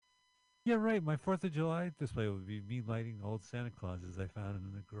Yeah, right. My 4th of July display would be me lighting old Santa Clauses I found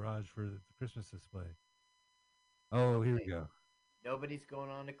in the garage for the Christmas display. Oh, here we Okay. go. Nobody's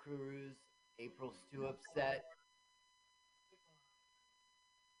going on a cruise. April's too upset.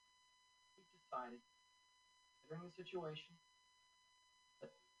 We've decided, considering the situation,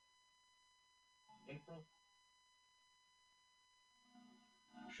 that April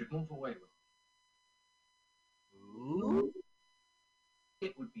should move away with Ooh. me.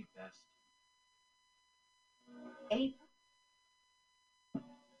 It would be best. April.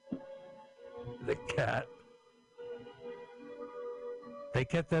 The cat. They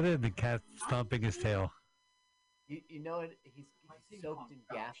kept that in. The cat stomping his tail. You know it. He's soaked in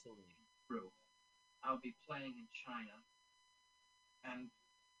gasoline. True. I'll be playing in China and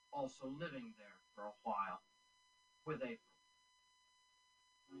also living there for a while with April.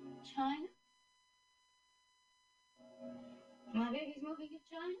 China? My baby's moving to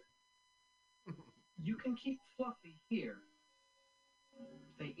China? You can keep Fluffy here.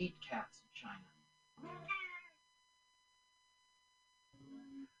 They eat cats in China.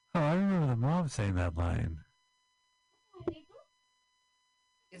 Oh, I remember the mom saying that line.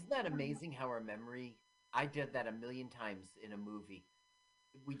 Isn't that amazing how our memory? I did that a million times in a movie.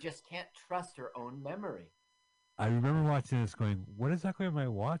 We just can't trust our own memory. I remember watching this going, what exactly am I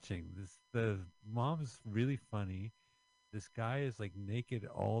watching? The mom's really funny. This guy is like naked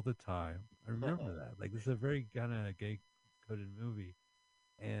all the time. I remember that. Like this is a very kind of gay coded movie.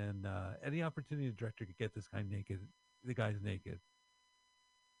 And any opportunity the director could get this guy naked, the guy's naked.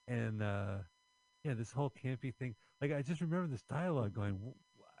 And yeah, this whole campy thing. Like I just remember this dialogue going,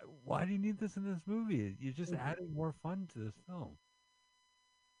 why do you need this in this movie? You're just adding more fun to this film.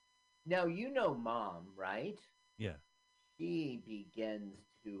 Now you know Mom, right? Yeah. He begins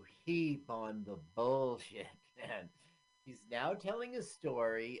to heap on the bullshit, man. He's now telling a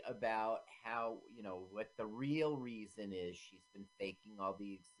story about how, what the real reason is she's been faking all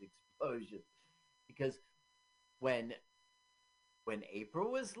these explosions. Because when when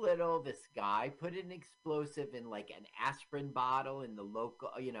April was little, this guy put an explosive in like an aspirin bottle in the local,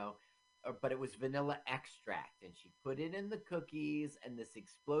 but it was vanilla extract, and she put it in the cookies, and this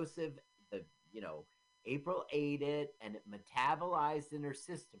explosive, the April ate it, and it metabolized in her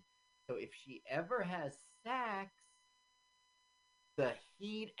system. So if she ever has sex, the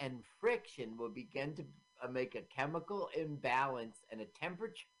heat and friction will begin to make a chemical imbalance and a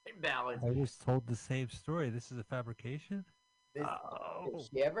temperature imbalance. I was told the same story. This is a fabrication? This, if Oh.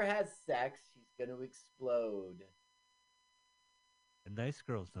 she ever has sex, she's going to explode. And nice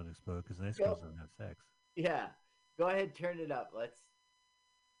girls don't explode because nice Go, girls don't have sex. yeah, go ahead, turn it up. Let's.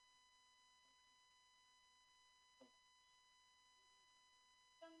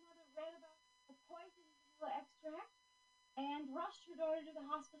 Young mother read about the poison vanilla extract and rushed her daughter to the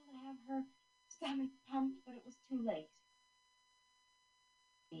hospital to have her stomach pumped, but it was too late.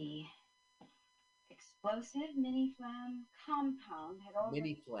 The explosive mini flam compound had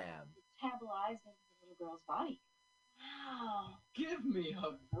Mini already flam metabolized into the little girl's body. Wow. Give me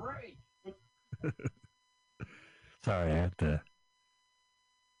a break. Sorry, I have to.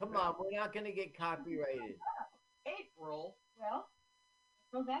 Come on, we're not going to get copyrighted. April.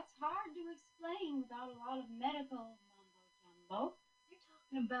 Well, that's hard to explain without a lot of medical mumbo jumbo. You're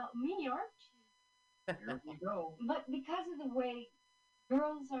talking about me, aren't you? Here we go. But because of the way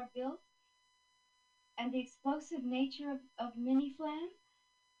girls are built and the explosive nature of mini flam,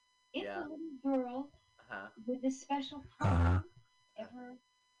 if Yeah. a little girl Uh-huh. with this special program ever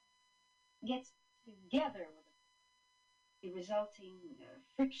gets together with the resulting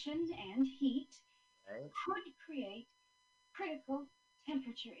friction and heat, Right. could create critical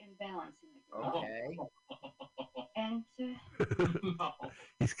temperature imbalance in the girl. Okay. And No.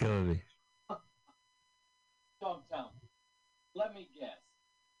 He's killing me. Don't tell me. Let me guess.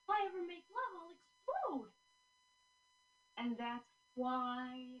 if I ever make love, I'll explode. And that's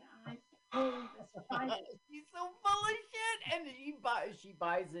why I pulled this fight. She's so full of shit, and she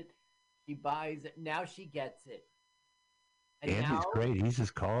buys it. She buys it. Now she gets it. And Andy's now great. He's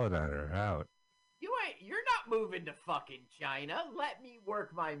just calling on her out. you're not moving to fucking China. Let me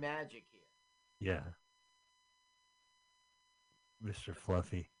work my magic here. Yeah. Mr.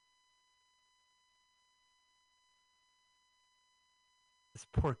 Fluffy. This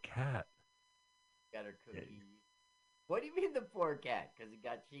poor cat. Got her cookies. What do you mean the poor cat? Because it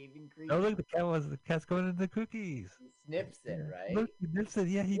got shaving cream? Oh, look, the cat's going into the cookies. He sniffs it, right? Look, he nips it.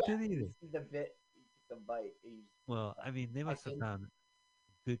 Yeah, he did eat it. This is the bit. He took a bite. Well, I mean, they must have Second. found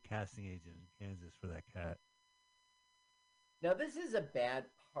a good casting agent in Kansas for that cat. Now, this is a bad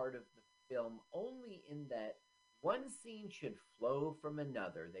part of the film, only in that One scene should flow from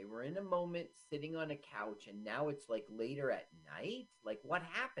another. They were in a moment sitting on a couch, and now it's like later at night. Like, what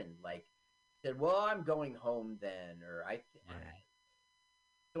happened? Like, said, "Well, I'm going home then," or I. Right.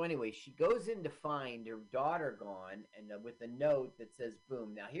 So anyway, she goes in to find her daughter gone, and with a note that says,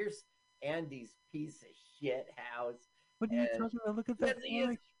 "Boom." Now here's Andy's piece of shit house, What are you and talking about? Look at yes, that he is.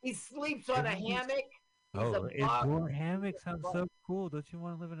 hammock. He sleeps on a Everybody's... hammock. He's a Oh, buck. indoor He's hammock a sounds buck. so cool. Don't you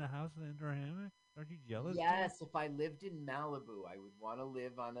want to live in a house with an indoor hammock? Aren't you jealous, man? Yes, if I lived in Malibu, I would want to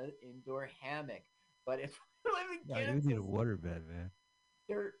live on an indoor hammock. But if I live in Yeah, you would need a Kansas, water bed, man.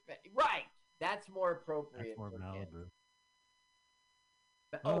 dirt, right? That's more That's appropriate more for Kansas.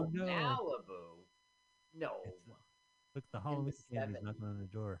 Malibu. Oh Oh, no! Malibu? No, It's look, the in Halloween the candy's knocking 70s. on the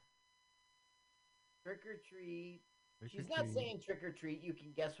door. Trick or treat. Trick or She's not treat. saying trick or treat. You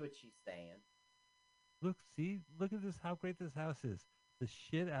can guess what she's saying. Look, see, look at this. How great this house is. The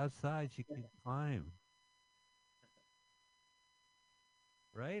shit outside she can climb.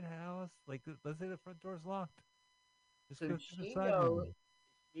 Right, house? Like, let's say the front door's locked. Just So go through the side window.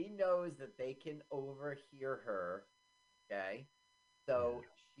 she knows that they can overhear her. Okay, Yeah. so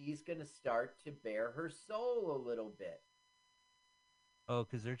she's gonna start to bare her soul a little bit. Oh,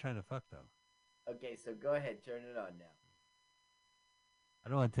 because they're trying to fuck though. Okay, so go ahead, turn it on now. I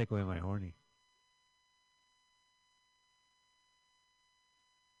don't want to take away my horny.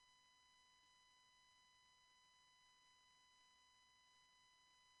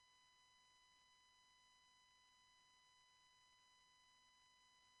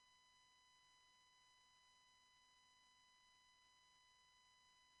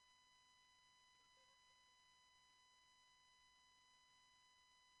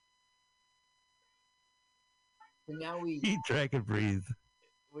 So now Eat, drink, and breathe.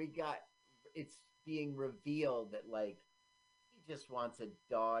 we got it's being revealed that like he just wants a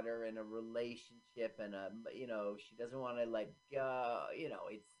daughter and a relationship and a she doesn't want to let go.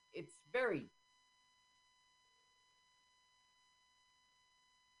 It's very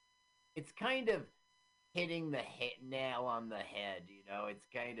it's kind of hitting the hit nail on the head. It's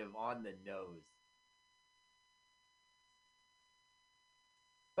kind of on the nose.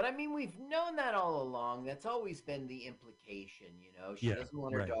 But I mean, we've known that all along. That's always been the implication. She Yeah, doesn't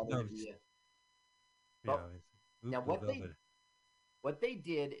want her right. daughter No, to be a. yeah, But it's now, Oop the velvet. what they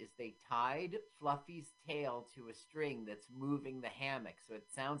did is they tied Fluffy's tail to a string that's moving the hammock, so it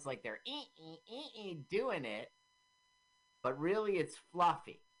sounds like they're doing it, but really it's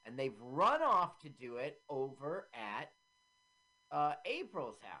Fluffy, and they've run off to do it over at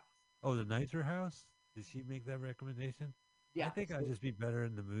April's house. Oh, the nicer house? Did she make that recommendation? I Yeah. think I'd just be better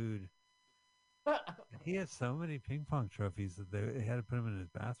in the mood. So, He has so many ping pong trophies that they had to put him in his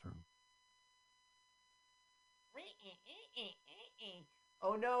bathroom.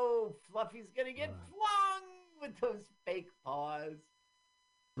 oh no, Fluffy's gonna get flung with those fake paws.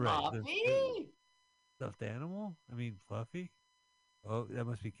 Right. Fluffy? Stuffed animal? I mean, Fluffy? Oh, that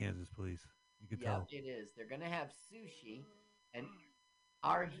must be Kansas police. You could Yeah, tell. it is. They're gonna have sushi, and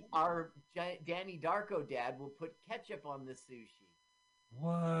our Danny Darko dad will put ketchup on the sushi.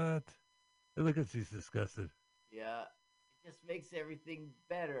 What? Look at she's disgusted. Yeah, it just makes everything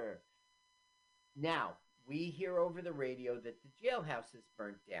better. Now, we hear over the radio that the jailhouse is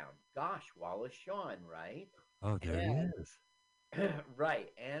burnt down. Gosh, Wallace Shawn, right? Oh, there he is. Right.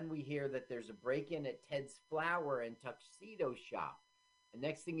 And we hear that there's a break in at Ted's flower and tuxedo shop. And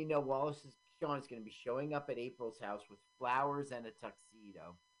next thing you know, Shawn is going to be showing up at April's house with flowers and a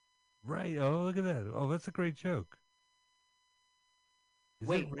tuxedo. Right. Oh, look at that. Oh, that's a great joke. Is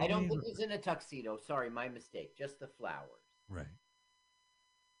Wait, I don't raining? think he's in a tuxedo. Sorry, my mistake. Just the flowers. Right.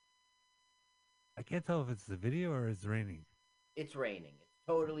 I can't tell if it's the video or it's raining. It's raining. It's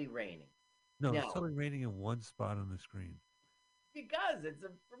totally raining. No, it's totally raining in one spot on the screen. Because it's a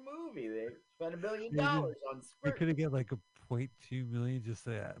movie. They spent $1 million on script. They could have get like a 0.2 million just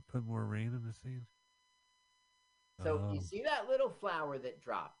to put more rain in the scene. So you see that little flower that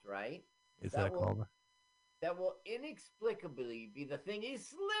dropped, right? Is that a callback? That will inexplicably be the thing he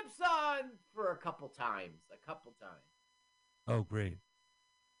slips on for a couple times. Oh, great.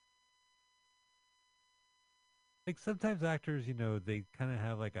 Like sometimes actors, they kind of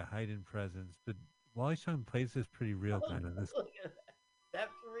have like a hidden presence, but Wally Shawn plays this pretty real kind of. This. Look at that.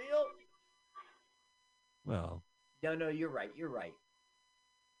 That's real? Well. No, you're right.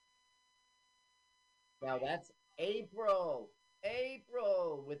 Now that's April.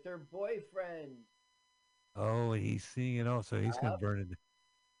 April with her boyfriend. Oh, he's seeing it all, so he's going to burn it.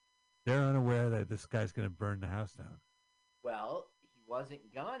 They're unaware that this guy's going to burn the house down. Well, he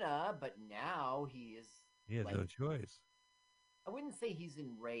wasn't gonna, but now he is. He has no choice. I wouldn't say he's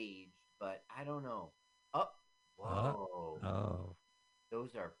enraged, but I don't know. Oh, Uh, Whoa. oh,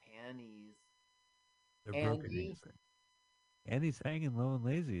 Those are panties. they're broken Andy easily. And he's hanging low and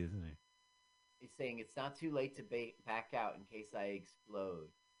lazy, isn't he? is saying it's not too late to back out in case I explode.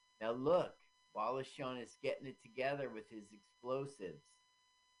 Now look, Wallace Shawn is getting it together with his explosives.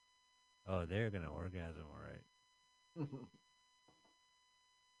 Oh, they're gonna orgasm, all right.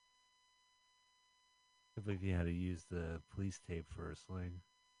 So I believe he had to use the police tape for a sling.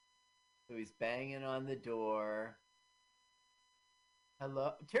 he's banging on the door.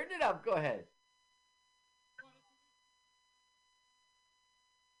 Hello? Turn it up. Go ahead.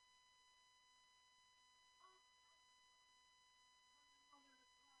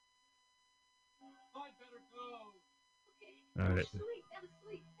 I better go. All Okay. right. I'm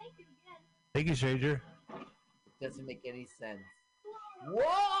asleep. Thank you again. Thank you, stranger. It doesn't make any sense.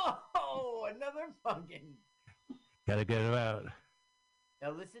 Whoa! Another fucking. Gotta get him out.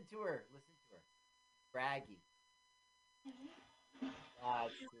 Now listen to her. Listen to her. Braggy. Ah,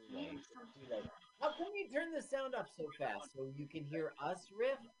 it's too late. Too late. How come you turn the sound up so fast so you can hear us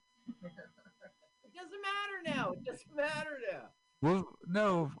riff? It doesn't matter now. It doesn't matter now. Well,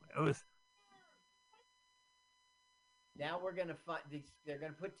 no, it was. Now we're gonna find. They're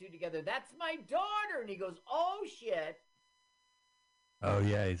gonna put two together. That's my daughter, and he goes, "Oh shit!" Oh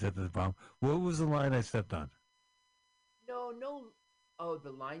yeah, he said the bomb. What was the line I stepped on? No, no. Oh,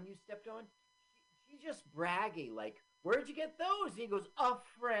 the line you stepped on. She's just bragging, like, "Where'd you get those?" And he goes, "A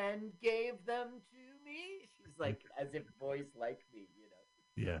friend gave them to me." She's like, as if boys like me,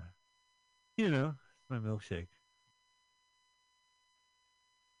 you know. Yeah, you know, it's my milkshake.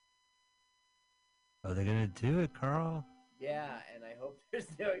 Are they gonna do it, Carl? Yeah, and I hope there's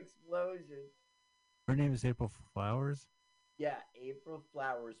no explosion. Her name is April Flowers. Yeah, April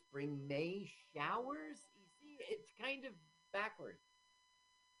flowers bring May showers. You see, it's kind of backwards.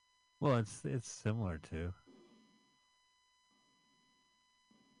 Well, it's similar to.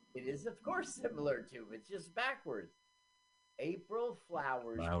 It is, of course, similar to. It's just backwards. April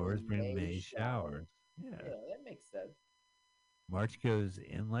flowers Flowers bring bring May May showers. showers. Yeah. Yeah, that makes sense. March goes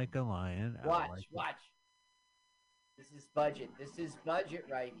in like a lion. Out Watch, like watch. This is budget. This is budget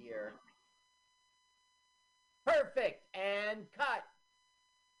right here. Perfect. And cut.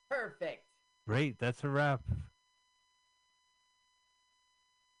 Perfect. Great, that's a wrap.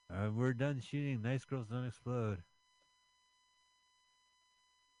 We're done shooting. Nice girls don't explode.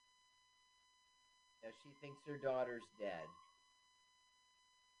 Now she thinks her daughter's dead.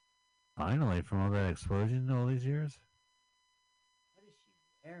 Finally, from all that explosion all these years? What is she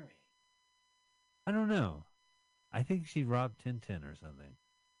wearing? I don't know. I think she robbed Tintin or something.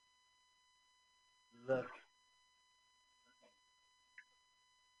 Look.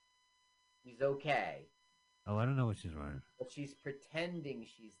 She's okay. Oh, I don't know what she's wearing. But she's pretending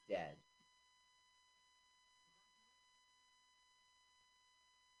she's dead.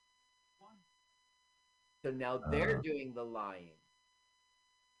 So now they're doing the lying.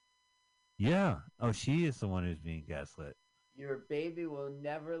 Yeah. Oh, she is the one who's being gaslit. Your baby will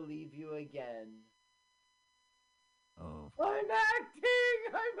never leave you again. Oh. I'm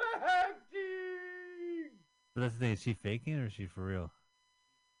acting! I'm acting! But that's the thing. Is she faking or is she for real?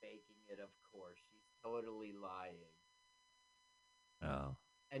 Faking it, of course. She's totally lying. Oh.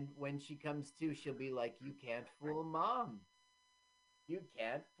 And when she comes to, she'll be like, "You can't fool mom. You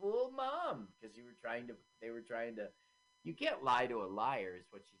can't fool mom." Because they were trying to, you can't lie to a liar, is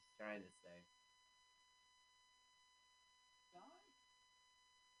what she's trying to say.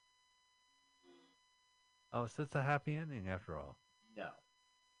 Oh, so it's a happy ending after all. No.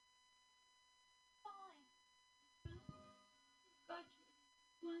 Fine. Got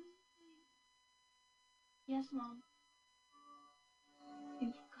you. One thing. Yes, Mom.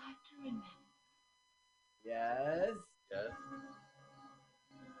 You've got to remember Yes. Yes.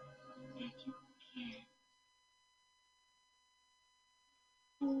 that you can't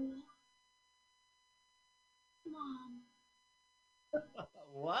fool Mom.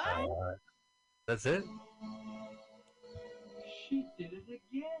 What? That's it? She did it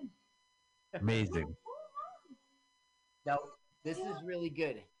again. Amazing. Now, this is really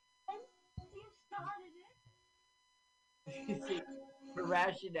good. And you started it. See, for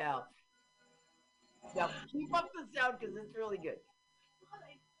rationale. Now, keep up the sound because it's really good. I thought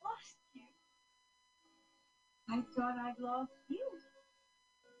I'd lost you. I thought I'd lost you.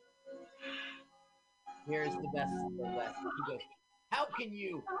 Here's the best. He goes, "How can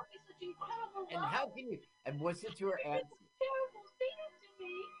you? That was such incredible And love. how can you?" And what's it to her You did answer? this terrible thing to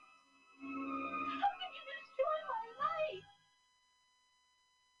me. How can you destroy my life?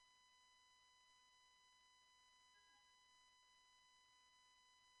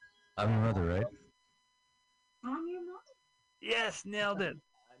 I'm your mother, right? Huh? Yes, nailed it.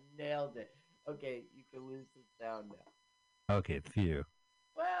 I nailed it. Okay, you can lose the sound now. Okay, phew.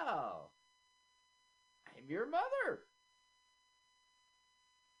 Well, I'm your mother.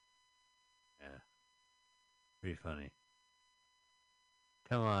 Yeah, pretty funny.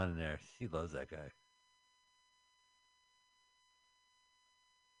 Come on in there. She loves that guy.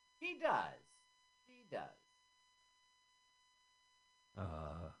 She does. She does.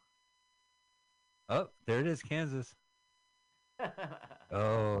 Uh, oh, there it is, Kansas.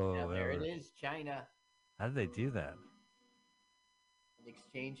 Oh, Now there it is, China. how did they do that? An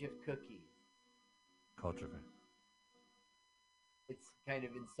exchange of cookies. Culture thing. It's kind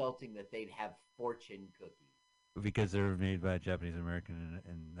of insulting that they'd have fortune cookies. Because they were made by a Japanese American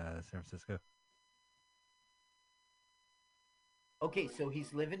in San Francisco. Okay, so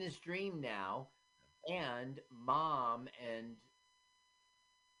he's living his dream now, and Mom and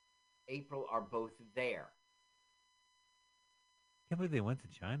April are both there. Can't believe they went to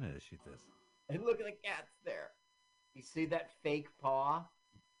China to shoot this. And look at the cat's there. You see that fake paw?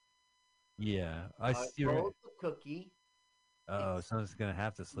 Yeah, I see. Hold the cookie. Oh, It's- someone's gonna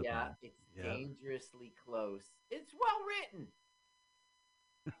have to slip Yeah, on. it's Yeah. dangerously close. It's well written.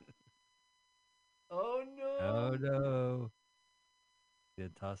 Oh no. Oh no!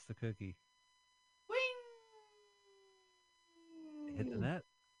 Did toss the cookie. It hit the Wing! net.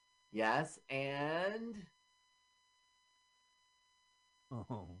 Yes, and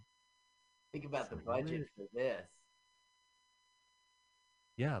Oh, think about the It's budget for this.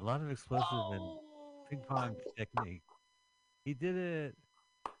 yeah, a lot of explosive and ping Oh, pong technique. He did it.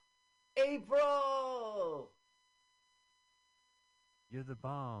 April! You're the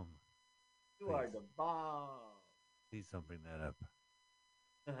bomb. You are Please. the bomb. Please don't bring that up.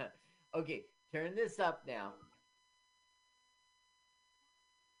 Okay, turn this up now.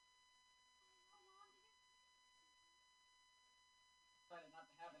 Decided not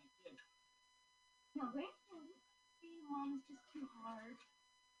to have any kids. No grandchildren. Being mom is just too hard.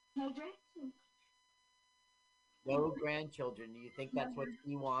 No grandchildren. No grandchildren. Do you think that's what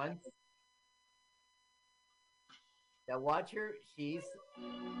he wants? Now watch her. She's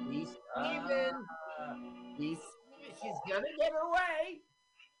scheming. She's gonna get her way.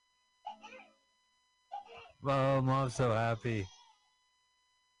 Oh, mom's so happy.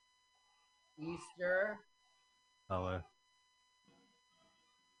 Easter. Hello.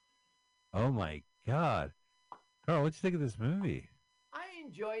 Oh my God, Carl, what'd you think of this movie? I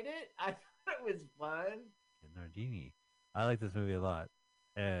enjoyed it. I thought it was fun. Nardini. I like this movie a lot,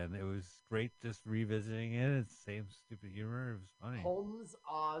 and it was great just revisiting it. It's the same stupid humor. It was funny. Holmes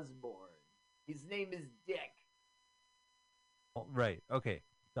Osborne. His name is Dick. Oh, right. Okay.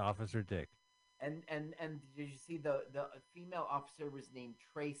 The Officer Dick. And did you see the female officer was named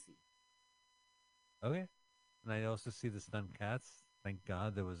Tracy? Okay. And I also see the stunt cats. Thank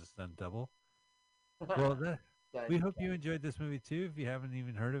God there was a stunt double. Well, we hope you enjoyed this movie too. If you haven't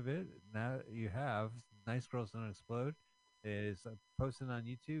even heard of it, now you have. Nice Girls Don't Explode is posted on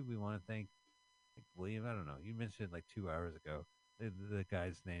YouTube. We want to thank William. I don't know. You mentioned like 2 hours ago the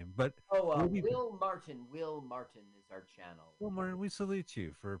guy's name, but Will Martin. Will Martin is our channel. Well, Martin, we salute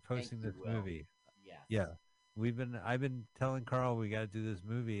you for posting Thank this you, Will. movie. Yes. Yeah, I've been telling Carl we got to do this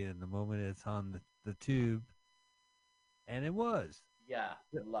movie, and the moment it's on the tube, and it was. Yeah,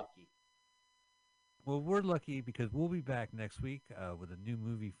 lucky. Well, we're lucky because we'll be back next week with a new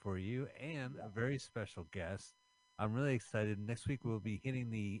movie for you and a very special guest. I'm really excited. Next week we'll be hitting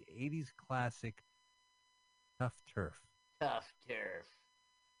the '80s classic Tough Turf. Tough Turf.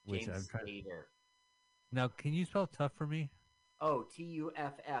 Which James I'm trying. Spader. Now, can you spell tough for me? Oh,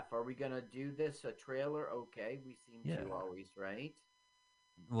 TUFF. Are we gonna do this a trailer? Okay, we seem to always, right?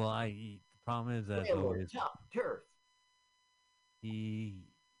 Well, the problem is as Trailer, always. Tough Turf.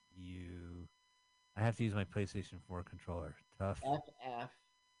 I have to use my PlayStation 4 controller. Tough. FF. There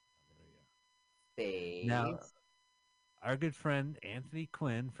we go. Space. Now, our good friend Anthony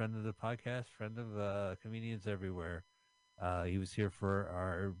Quinn, friend of the podcast, friend of comedians everywhere, he was here for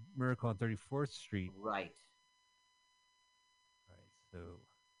our Miracle on 34th Street. Right. All right. So,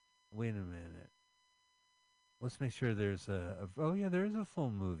 wait a minute. Let's make sure there's oh yeah, there is a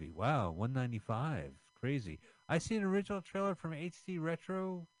full movie. Wow, 195. Crazy. I see an original trailer from HD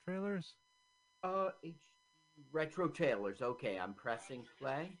Retro Trailers. HD Retro Trailers. Okay, I'm pressing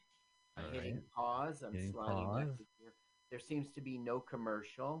play. I'm hitting pause. I'm sliding back to here. There seems to be no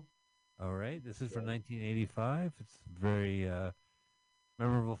commercial. All right, this is from 1985. It's a very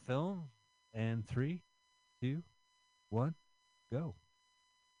memorable film. And 3, 2, 1, go.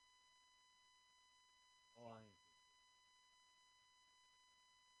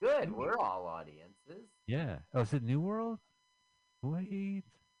 Good. We're all audiences. Yeah. Oh, is it New World? Sweet.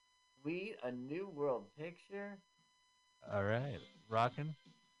 Sweet, a new world picture. All right. Rocking.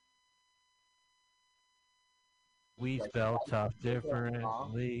 We Like spell tough tough.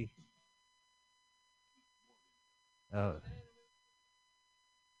 differently. Oh,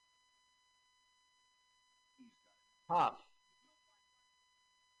 Tough.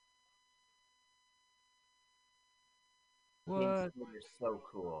 Kids what? are so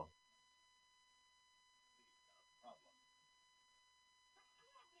cool.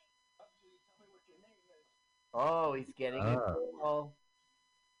 Oh, he's getting a Oh, girl.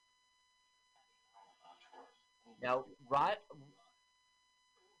 Now,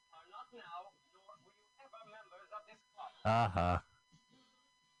 uh-huh.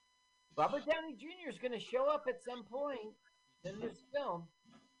 Robert Downey Jr. is going to show up at some point in this film.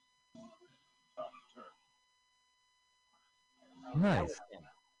 That was Nice. him.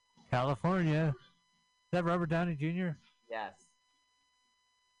 California. Is that Robert Downey Jr.? Yes.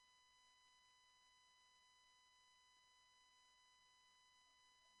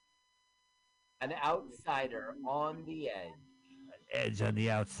 An outsider on the edge. Edge on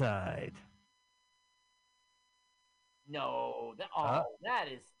the outside. No, Uh, that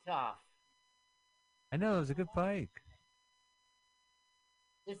is tough. I know, it was a good fight.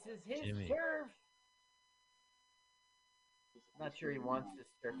 This is his Jimmy. turf. Not sure he wants to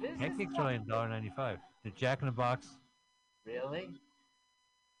surf. This is Pancakes tough. are only $1.95. They're Jack in the Box. Really?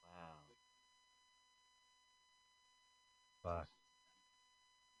 Fuck.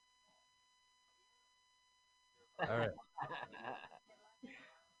 All right.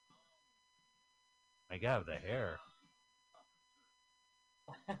 My God, the hair.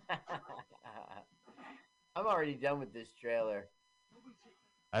 I'm already done with this trailer.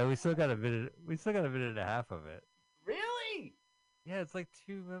 We still got a minute. We still got a minute and a half of it. Really? Yeah, it's like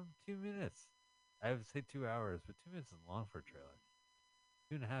 2 minutes. I would say 2 hours, but 2 minutes is long for a trailer.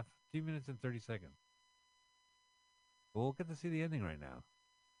 2.5, 2 minutes and 30 seconds. But we'll get to see the ending right now.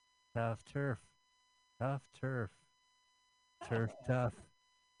 Tough turf, tough turf, turf tough.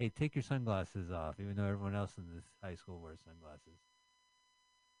 Hey, take your sunglasses off, even though everyone else in this high school wears sunglasses.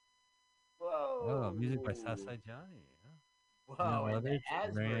 Whoa. Oh, music by Southside Johnny. Whoa, and the Marianne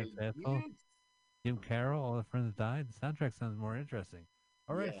Asbury Faithful, Youth. Jim Carroll, All the Friends Died. The soundtrack sounds more interesting.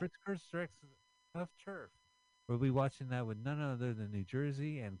 All right, Yeah. Fritz Kurtz directs Tough Turf. We'll be watching that with none other than New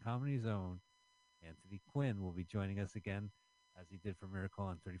Jersey and Comedy's own Anthony Quinn will be joining us again, as he did for Miracle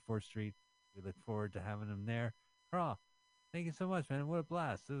on 34th Street. We look forward to having him there. Carl, thank you so much, man. What a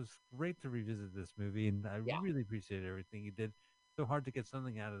blast. It was great to revisit this movie, and I really appreciate everything you did. So hard to get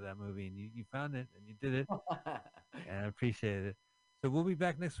something out of that movie, and you found it, and you did it, and I appreciate it. So we'll be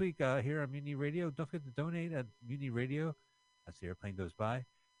back next week here on Mutiny Radio. Don't forget to donate at Mutiny Radio as the airplane goes by.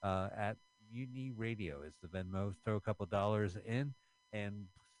 At Mutiny Radio is the Venmo. Throw a couple dollars in, and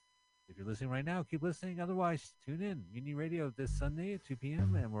if you're listening right now, keep listening. Otherwise, tune in. Mutiny Radio this Sunday at 2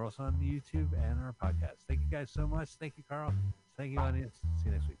 p.m. And we're also on the YouTube and our podcast. Thank you guys so much. Thank you, Carl. Thank you, audience. See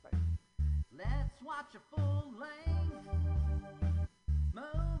you next week. Bye. Let's watch a full-length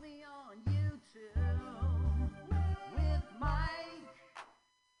movie on YouTube with Mike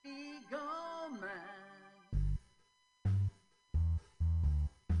Spiegelman.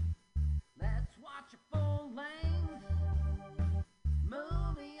 Let's watch a full-length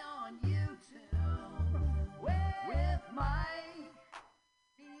movie on YouTube with Mike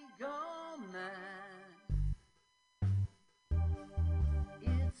Spiegelman.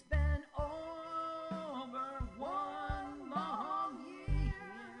 It's been over 1 long year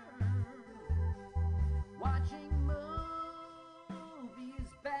watching movies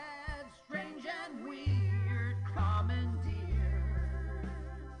bad, strange and weird, commandeered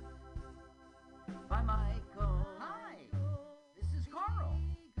by Michael. Hi, this is Carl.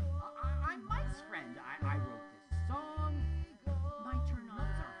 I'm Mike's friend. I wrote this song. My turn-ons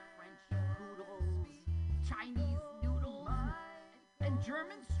are French poodles, Chinese noodles, and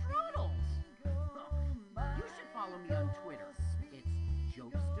German strudels. You should follow me on Twitter. It's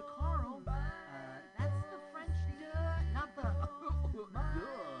Jokes to Carl. That's the French duh, not the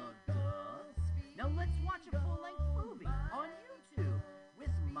duh. Now let's watch a full-length movie on YouTube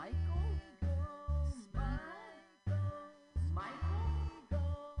with Michael Spiegel.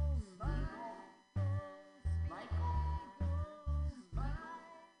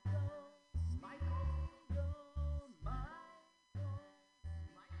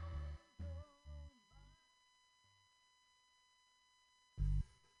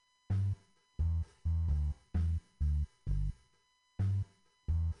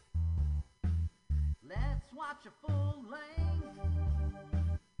 Let's watch a full-length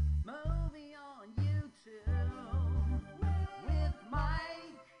movie on YouTube with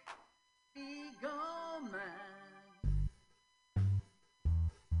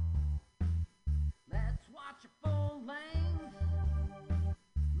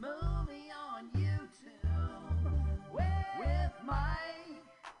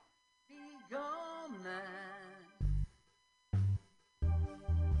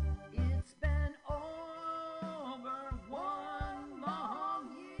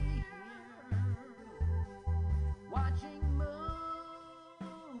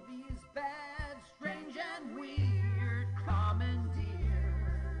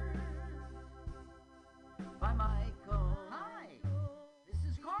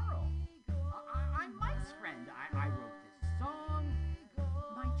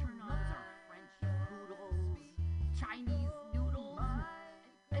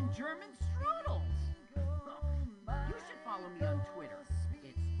German strudels. You should follow me on Twitter.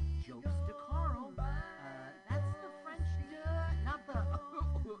 It's Jokes to Carl. That's the French duh, not the duh.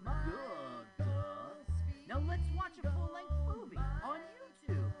 Now let's watch a full-length movie on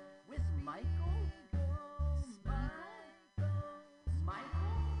YouTube with Michael Spiegel.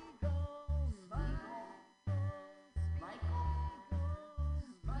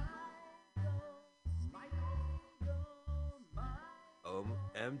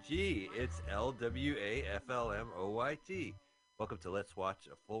 OMG, it's LWAFLMOYT. Welcome to Let's Watch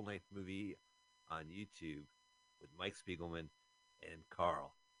a Full-Length Movie on YouTube with Mike Spiegelman and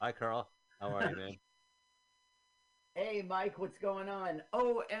Carl. Hi, Carl. How are you, man? Hey, Mike, what's going on?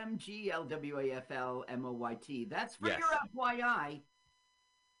 OMG, LWAFLMOYT. That's for Yes. your FYI.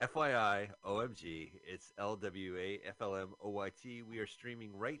 FYI, OMG, it's LWAFLMOYT. We are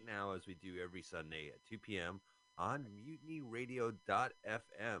streaming right now, as we do every Sunday at 2 p.m. on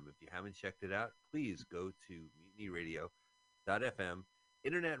MutinyRadio.fm. If you haven't checked it out, please go to MutinyRadio.fm.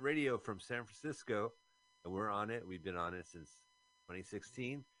 Internet radio from San Francisco, and we're on it. We've been on it since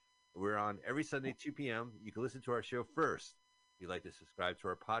 2016. We're on every Sunday, 2 p.m. You can listen to our show first. If you'd like to subscribe to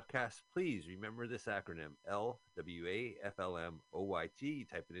our podcast, please remember this acronym, LWAFLMOYT. You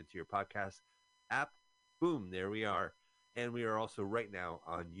type it into your podcast app. Boom, there we are. And we are also right now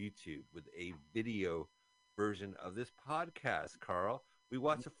on YouTube with a video version of this podcast, Carl. We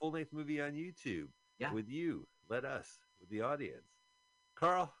watch a full-length movie on YouTube with you. Let us, with the audience.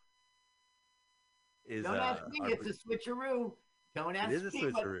 Carl is... Don't ask me, it's a switcheroo. Don't ask me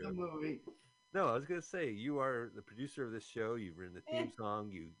what's the movie. No, I was going to say, you are the producer of this show. You've written the theme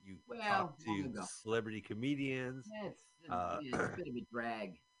song. You talk to celebrity comedians. It's a bit of a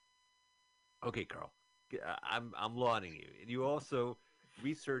drag. Okay, Carl. I'm lauding you. And you also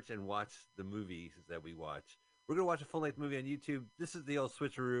research and watch the movies that we watch. We're going to watch a full-length movie on YouTube. This is the old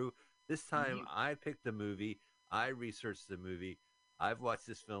switcheroo. This time, I picked the movie. I researched the movie. I've watched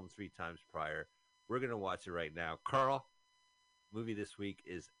this film 3 times prior. We're going to watch it right now. Carl, movie this week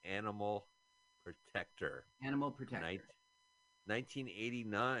is Animal Protector. Animal Protector.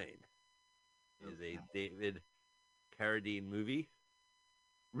 1989 is a David Carradine movie.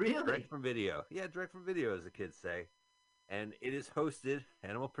 Really? Direct from video. Yeah, direct from video, as the kids say. And it is hosted,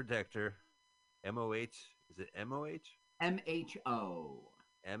 Animal Protector, MOH. Is it MOH? MHO.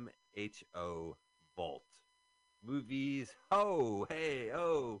 MHO Vault. Movies. Ho, hey,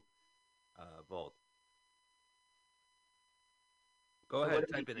 oh. Vault. Go ahead,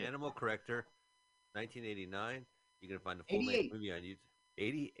 type in Animal Corrector, 1989. You can find a full-length movie on YouTube.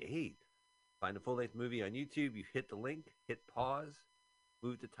 88. Find a full-length movie on YouTube. You hit the link, hit pause,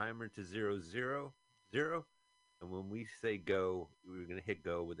 move the timer to 000, and when we say go, we're going to hit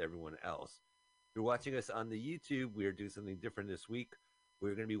go with everyone else. If you're watching us on the YouTube, we are doing something different this week.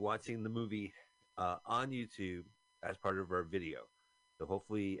 We're going to be watching the movie on YouTube as part of our video. So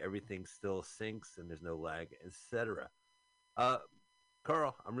hopefully everything still syncs and there's no lag, etc.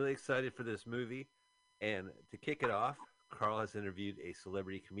 Carl, I'm really excited for this movie. And to kick it off, Carl has interviewed a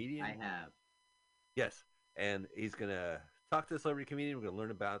celebrity comedian. I have. Yes. And he's going to talk to a celebrity comedian. We're going to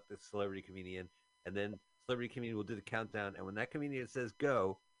learn about the celebrity comedian. And then celebrity comedian will do the countdown. And when that comedian says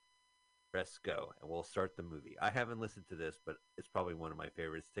go, press go. And we'll start the movie. I haven't listened to this, but it's probably one of my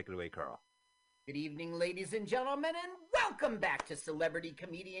favorites. Take it away, Carl. Good evening, ladies and gentlemen, and welcome back to Celebrity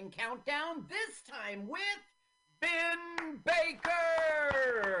Comedian Countdown, this time with Vin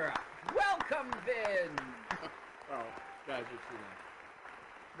Baker! Welcome, Vin! Oh, guys, you're too nice.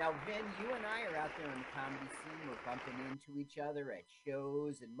 Now, Vin, you and I are out there in the comedy scene. We're bumping into each other at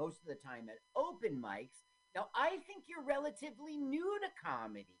shows and most of the time at open mics. Now, I think you're relatively new to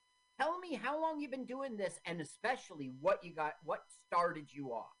comedy. Tell me how long you've been doing this and especially what started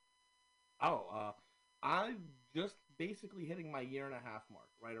you off. I'm just basically hitting my 1.5 year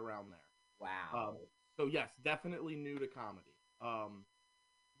mark, right around there. Wow. So yes, definitely new to comedy.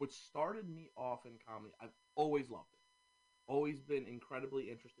 What started me off in comedy, I've always loved it. Always been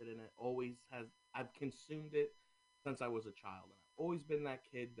incredibly interested in it. I've consumed it since I was a child. And I've always been that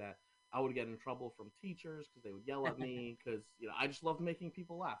kid that I would get in trouble from teachers because they would yell at me because I just loved making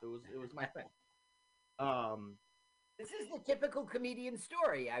people laugh. It was my thing. This is the typical comedian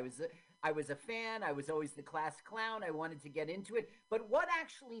story. I was a fan. I was always the class clown. I wanted to get into it. But what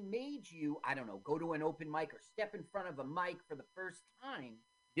actually made you, I don't know, go to an open mic or step in front of a mic for the first time?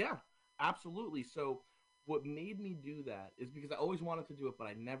 Yeah, absolutely. So what made me do that is because I always wanted to do it, but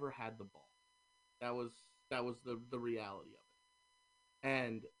I never had the ball. That was the reality of it.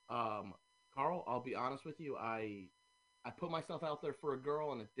 And Carl, I'll be honest with you, I put myself out there for a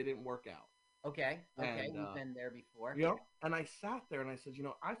girl and it didn't work out. Okay. And We've been there before. and I sat there and I said,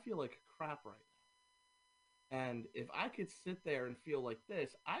 I feel like crap right now. And if I could sit there and feel like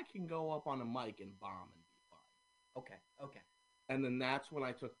this, I can go up on a mic and bomb and be fine. Okay. And then that's when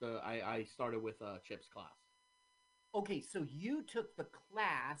I took I started with Chip's class. Okay, so you took the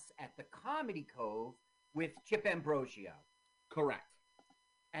class at the Comedy Cove with Chip Ambrosio. Correct.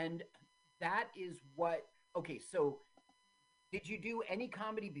 And that is what. Okay, so did you do any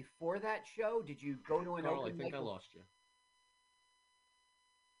comedy before that show? Did you go to an Carl, open I think mic? I lost you.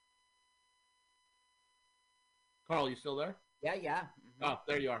 Carl, you still there? Yeah. Mm-hmm. Oh,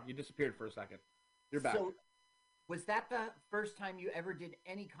 there you are. You disappeared for a second. You're back. So, was that the first time you ever did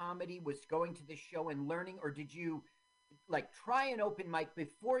any comedy? Was going to this show and learning, or did you like try an open mic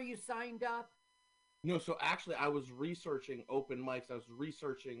before you signed up? No, so actually, I was researching open mics. I was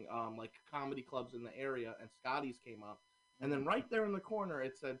researching like comedy clubs in the area, and Scotty's came up, and then right there in the corner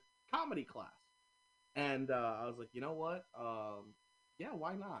it said comedy class, and I was like, you know what? Yeah,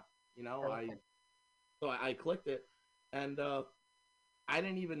 why not? I clicked it, and I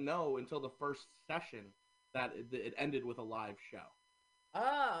didn't even know until the first session that it ended with a live show.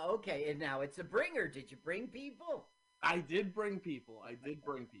 Ah, okay. And now it's a bringer. Did you bring people? I did bring people.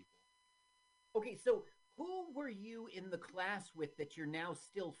 Okay, so who were you in the class with that you're now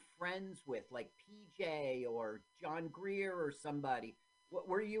still friends with, like PJ or John Greer or somebody?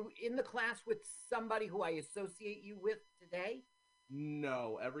 Were you in the class with somebody who I associate you with today?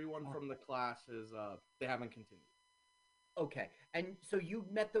 No, everyone from the class is they haven't continued. Okay, and so you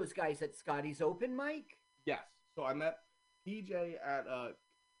met those guys at Scotty's open mic? Yes. So I met PJ at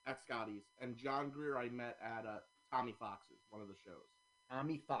Scotty's, and John Greer I met at Tommy Fox's, one of the shows.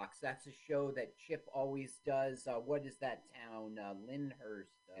 Tommy Fox, that's a show that Chip always does. What is that town?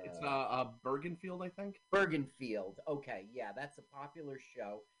 Lyndhurst. It's Bergenfield, I think. Bergenfield. Okay, yeah, that's a popular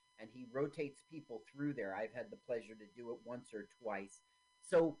show, and he rotates people through there. I've had the pleasure to do it once or twice.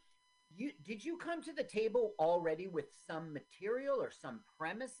 So, did you come to the table already with some material or some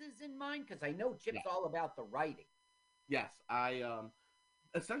premises in mind? Because I know Chip's all about the writing. Yes, I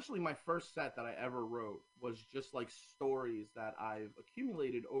essentially my first set that I ever wrote was just like stories that I've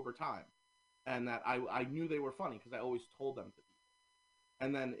accumulated over time, and that I knew they were funny because I always told them to people.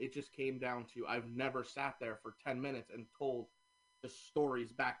 And then it just came down to I've never sat there for 10 minutes and told the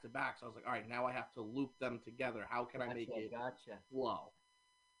stories back to back. So I was like, all right, now I have to loop them together. How can I make it flow?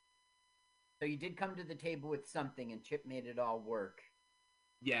 So you did come to the table with something, and Chip made it all work.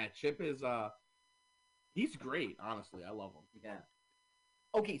 Yeah, Chip is he's great, honestly. I love him. Yeah.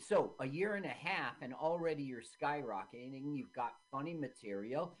 Okay, so a year and a half, and already you're skyrocketing. You've got funny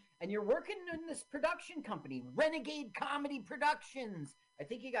material, and you're working in this production company, Renegade Comedy Productions. I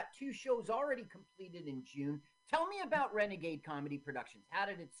think you got 2 shows already completed in June. Tell me about Renegade Comedy Productions. How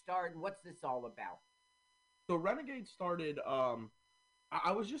did it start, and what's this all about? So Renegade started.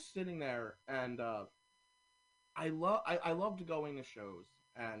 I was just sitting there, and I loved going to shows,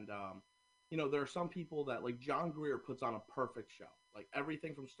 and there are some people that like John Greer puts on a perfect show. Like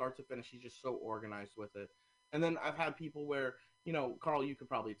everything from start to finish, he's just so organized with it. And then I've had people where, Carl, you could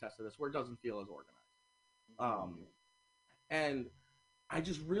probably attest to this, where it doesn't feel as organized. And I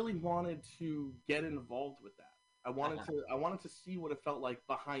just really wanted to get involved with that. I wanted to see what it felt like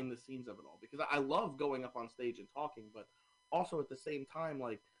behind the scenes of it all, because I love going up on stage and talking, but also at the same time,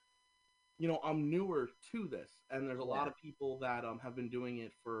 like, I'm newer to this, and there's a lot of people that have been doing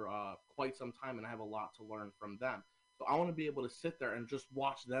it for quite some time, and I have a lot to learn from them. So I want to be able to sit there and just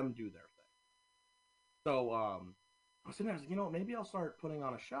watch them do their thing. So I was sitting there, I was like, maybe I'll start putting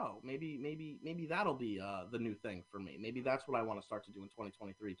on a show. Maybe that'll be the new thing for me. Maybe that's what I want to start to do in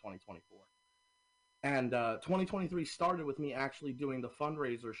 2023, 2024. And 2023 started with me actually doing the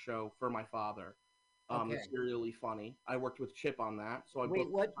fundraiser show for my father. Serially funny. I worked with Chip on that. So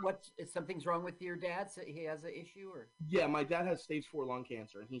what? Something's wrong with your dad? So he has an issue, or? Yeah, my dad has stage 4 lung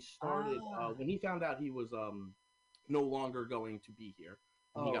cancer, and he started when he found out he was no longer going to be here.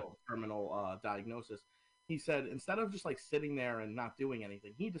 And he got the terminal diagnosis. He said instead of just like sitting there and not doing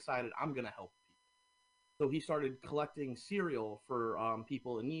anything, he decided I'm gonna help people. So he started collecting cereal for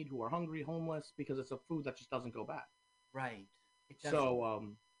people in need who are hungry, homeless, because it's a food that just doesn't go bad. Right.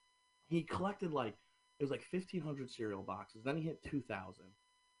 So he collected it was like 1,500 cereal boxes. Then he hit 2,000.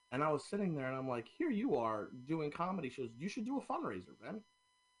 And I was sitting there and I'm like, here you are doing comedy shows. You should do a fundraiser, man.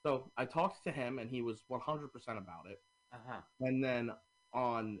 So I talked to him and he was 100% about it. And then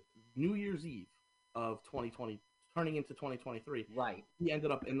on New Year's Eve of 2020, turning into 2023, right, he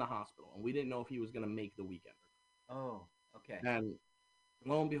ended up in the hospital. And we didn't know if he was going to make the weekend. Oh, okay. And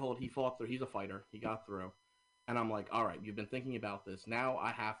lo and behold, he fought through. He's a fighter. He got through. And I'm like, all right, you've been thinking about this. Now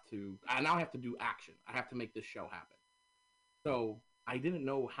I have to do action. I have to make this show happen. So I didn't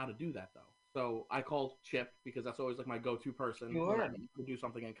know how to do that though. So I called Chip because that's always like my go-to person when I need to do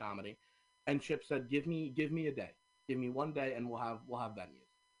something in comedy. And Chip said, "Give me a day. Give me one day, and we'll have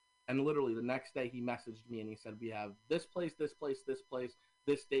venues." And literally the next day, he messaged me and he said, "We have this place, this place, this place,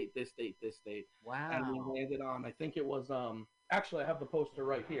 this date, this date, this date." Wow! And we landed on. I think it was. Actually, I have the poster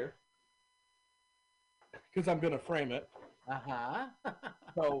right here because I'm gonna frame it.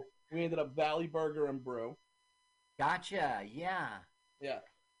 So we ended up Valley Burger and Brew. Gotcha. Yeah. Yeah.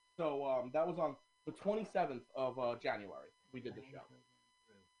 So that was on the 27th of January. We did the show.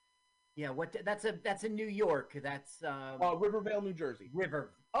 Yeah. What? That's in New York. That's Rivervale, New Jersey.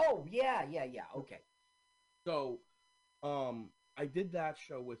 River. Oh yeah. Okay. So, I did that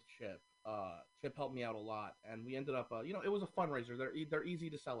show with Chip. Chip helped me out a lot, and we ended up. It was a fundraiser. They're easy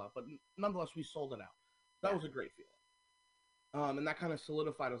to sell out, but nonetheless, we sold it out. That was a great feeling. And that kind of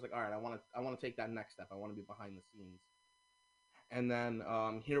solidified. I was like, all right, I want to take that next step. I want to be behind the scenes. And then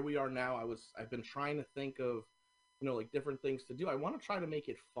here we are now. I've been trying to think of, like different things to do. I want to try to make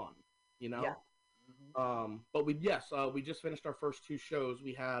it fun, Yeah. But we just finished our first two shows.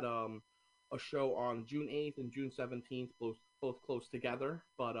 We had a show on June 8th and June 17th, both close together.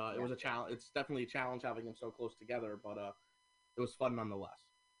 But it was a challenge. It's definitely a challenge having them so close together. But it was fun nonetheless.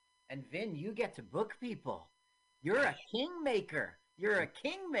 And Vin, you get to book people. You're a kingmaker. You're a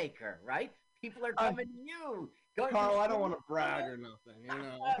kingmaker, right? People are coming to you. Carl, I don't want to brag or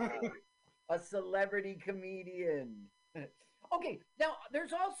nothing, A celebrity comedian. Okay, now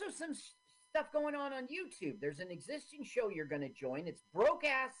there's also some stuff going on YouTube. There's an existing show you're going to join. It's Broke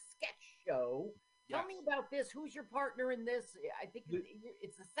Ass Sketch Show. Tell me about this. Who's your partner in this? I think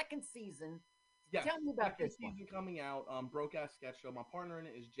it's the second season. Yes. Tell me about this season coming out. Broke Ass Sketch Show. My partner in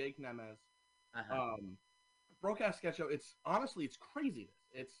it is Jake Nemez. Broke Ass Sketch Show. It's craziness.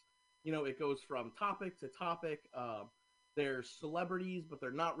 It's it goes from topic to topic. There's celebrities, but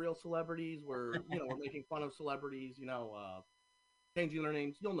they're not real celebrities. We're making fun of celebrities. Changing their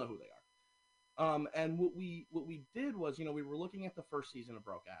names. You'll know who they are. And what we did was we were looking at the first season of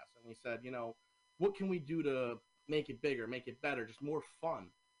Broke Ass, and we said what can we do to make it bigger, make it better, just more fun.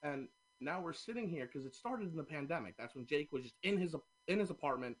 And now we're sitting here because it started in the pandemic. That's when Jake was just in his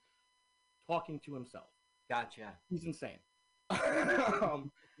apartment talking to himself. Gotcha. He's insane.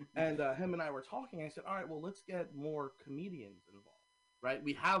 And him and I were talking. I said, all right, well, let's get more comedians involved, right?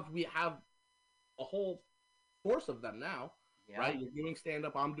 We have a whole force of them now, right? You're doing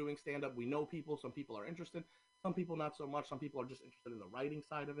stand-up. I'm doing stand-up. We know people. Some people are interested. Some people not so much. Some people are just interested in the writing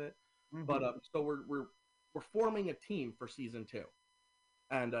side of it. But so we're forming a team for season 2.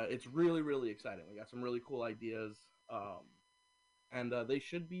 And it's really, really exciting. We got some really cool ideas. And they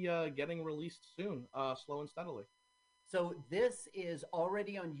should be getting released soon, slow and steadily. So this is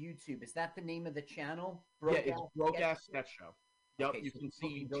already on YouTube. Is that the name of the channel? It's Broke Ass Sketch Show. Yep, okay, you can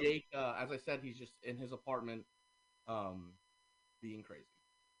see Jake. As I said, he's just in his apartment, being crazy.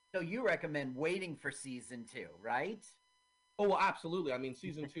 So you recommend waiting for season 2, right? Oh, well, absolutely. I mean,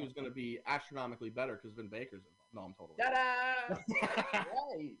 season 2 is going to be astronomically better because Vin Baker's involved. No, I'm totally. Ta-da!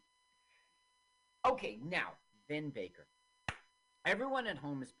 Right. Okay, now Vin Baker. Everyone at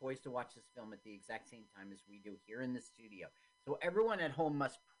home is poised to watch this film at the exact same time as we do here in the studio. So everyone at home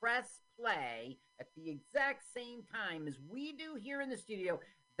must press play at the exact same time as we do here in the studio.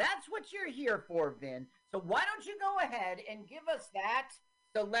 That's what you're here for, Vin. So why don't you go ahead and give us that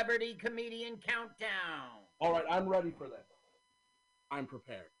celebrity comedian countdown? All right, I'm ready for this. I'm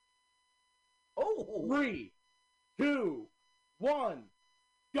prepared. Oh. 3, 2, 1,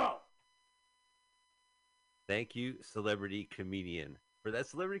 go. Thank you, celebrity comedian. For that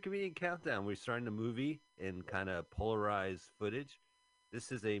celebrity comedian countdown, we're starting the movie in kind of polarized footage. This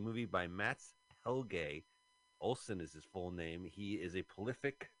is a movie by Mats Helge. Olsen is his full name. He is a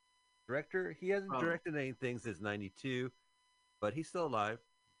prolific director. He hasn't directed anything since '92, but he's still alive.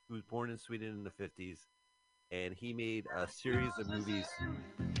 He was born in Sweden in the 50s, and he made a series of movies.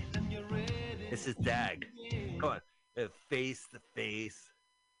 This is Dag. Come on. Face to Face.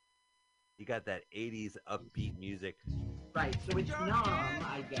 You got that 80s upbeat music. Right, so it's Nam,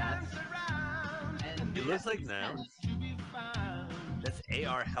 I guess. And it looks like Nam. That's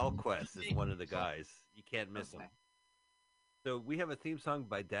A.R. Hellquest is one of the guys. You can't miss him. So we have a theme song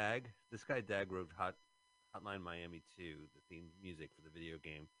by Dag. This guy Dag wrote Hotline Miami 2, the theme music for the video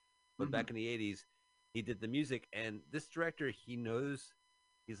game. But back in the 80s, he did the music. And this director, he knows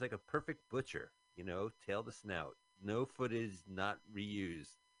he's like a perfect butcher, tail to snout. No footage, not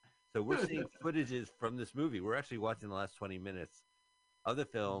reused. So we're seeing footages from this movie. We're actually watching the last 20 minutes. of the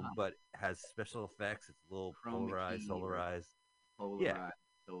film, but has special effects. It's a little Chroma key or polarized. Yeah. polarized,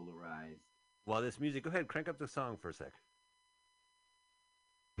 solarized. While this music, go ahead, crank up the song for a sec.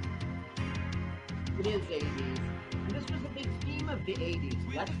 It is 80s. And this was a big theme of the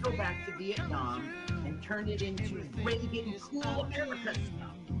 80s. Let's go back to Vietnam and turn it into Reagan cool America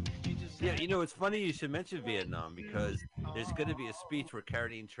stuff. Yeah, you know, it's funny you should mention Vietnam because there's going to be a speech where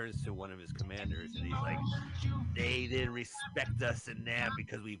Carradine turns to one of his commanders and he's like, they didn't respect us in Nam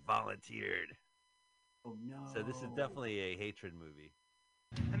because we volunteered. Oh, no. So this is definitely a hatred movie.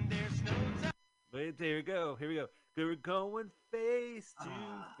 Wait, there we go. Here we go. We're going face to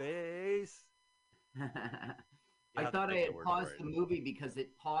face. I thought I had paused the movie because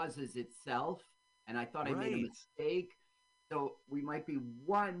it pauses itself, and I thought I made a mistake. So we might be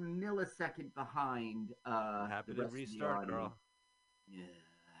 1 millisecond behind. Happy to restart, girl. Yeah.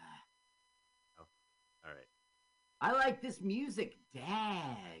 Oh, all right. I like this music,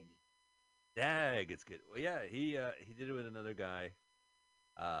 Dag. Dag, it's good. Well, yeah, he did it with another guy.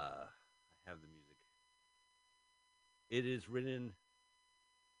 I have the music. It is written.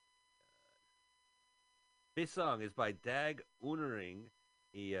 This song is by Dag Unering,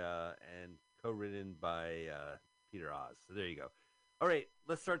 and co-written by Peter Oz. So there you go. All right,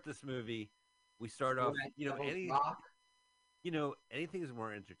 let's start this movie. We start off, anything is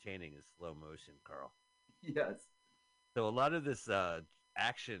more entertaining is slow motion, Carl. Yes. So a lot of this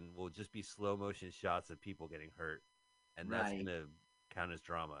action will just be slow motion shots of people getting hurt, and that's going to count as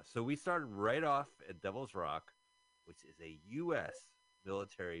drama. So we started right off at Devil's Rock, which is a U.S.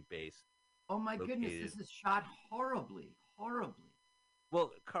 military base. Oh my goodness, this is shot horribly.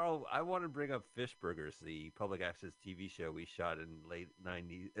 Well, Carl, I want to bring up Fish Burgers, the public access TV show we shot in late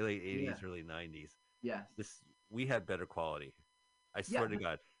 80s, early 90s. Yes. We had better quality. I swear to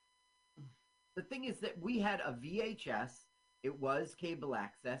God. The thing is that we had a VHS. It was cable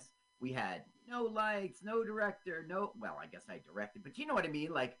access. We had no lights, no director, well, I guess I directed, but you know what I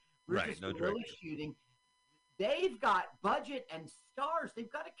mean? Like, we're just really shooting. They've got budget and stars.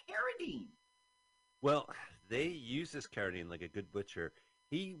 They've got a Carradine. Well, they use this Carradine like a good butcher.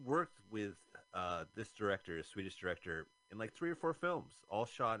 He worked with this director, a Swedish director, in like 3 or 4 films, all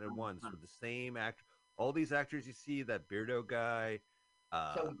shot at once with the same actor. All these actors you see, that Beardo guy,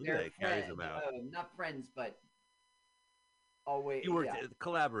 so they're carries them out. Not friends, but he worked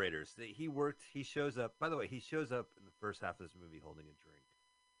collaborators. He shows up. By the way, he shows up in the first half of this movie holding a drink.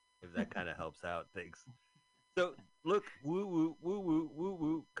 If that kind of helps out things. So look, woo woo woo woo woo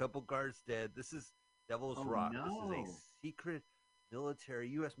woo. Couple guards dead. This is Devil's Rock. No. This is a secret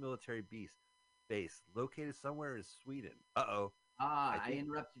U.S. military base located somewhere in Sweden. I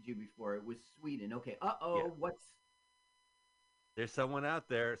interrupted you before. It was Sweden. Okay. What's? There's someone out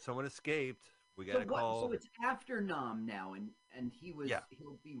there. Someone escaped. We got to call. So it's after Nam now, and he was.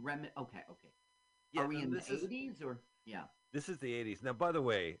 He'll be Okay. Yeah, are we in the 80s or? Yeah. This is the 80s. Now, by the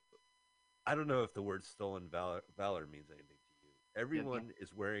way, I don't know if the word stolen valor means anything to you. Everyone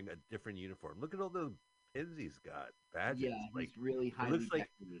is wearing a different uniform. Look at all the pins he's got, badges. Yeah, he's really highly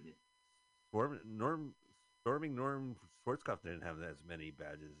decorated. Storming Norm Schwarzkopf didn't have as many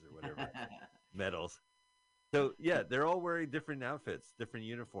badges or whatever, medals. So, yeah, they're all wearing different outfits, different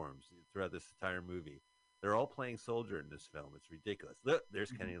uniforms throughout this entire movie. They're all playing soldier in this film. It's ridiculous. Look,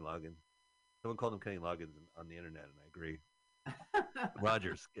 there's Kenny Loggins. Someone called him Kenny Loggins on the internet, and I agree.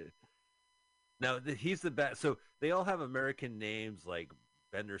 Rogers. Now, he's the best. So they all have American names like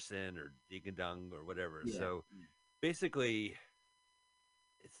Benderson or Digadung or whatever. Yeah. So basically,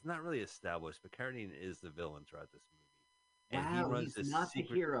 it's not really established, but Carradine is the villain throughout this movie. And he runs he's not the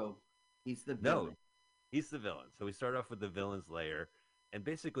hero. He's the villain. No, he's the villain. So we start off with the villain's lair, and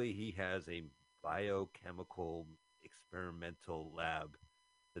basically he has a biochemical experimental lab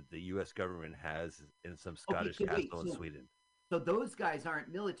that the U.S. government has in some Scottish castle in Sweden. So those guys aren't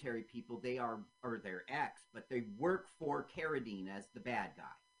military people. They're ex, but they work for Carradine as the bad guy.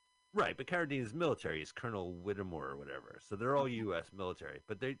 Right, but Carradine is military. He's Colonel Whittemore or whatever. So they're all U.S. military,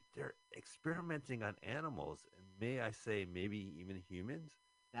 but they're experimenting on animals, and may I say, maybe even humans.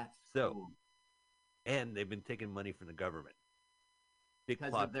 That's so cool. And they've been taking money from the government.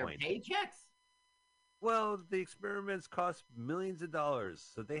 Because of their paychecks? Well, the experiments cost millions of dollars,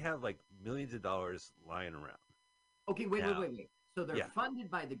 so they have like millions of dollars lying around. Okay, wait. So they're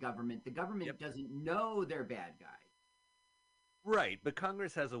funded by the government. The government doesn't know they're bad guys. Right, but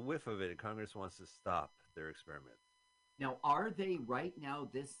Congress has a whiff of it, and Congress wants to stop their experiments. Now, are they right now,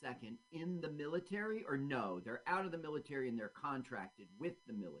 this second, in the military, or no? They're out of the military and they're contracted with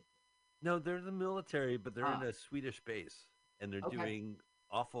the military. No, they're the military, but they're in a Swedish base, and they're doing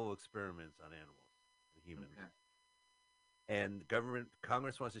awful experiments on animals and humans. and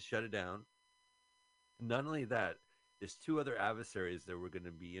Congress wants to shut it down. Not only that, there's two other adversaries that we're going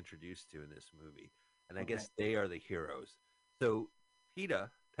to be introduced to in this movie, and I guess they are the heroes. So, I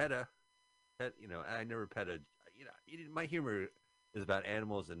never pet a, my humor is about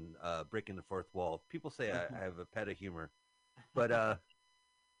animals and breaking the fourth wall. People say I have a PETA humor, but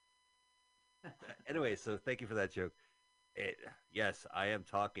anyway, so thank you for that joke. Yes, I am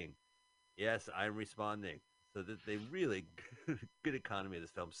talking. Yes, I'm responding. So that they really good economy of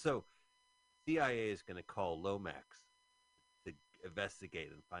this film. So CIA is going to call Lomax to investigate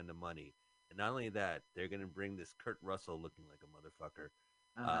and find the money. And not only that, they're going to bring this Kurt Russell looking like a motherfucker,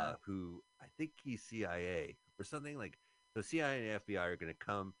 who I think he's CIA or something like. So CIA and FBI are going to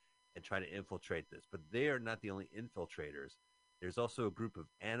come and try to infiltrate this, but they are not the only infiltrators. There's also a group of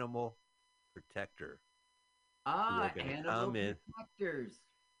animal protector who are going to come in. Protectors.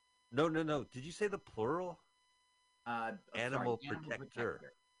 No. Did you say the plural? Animal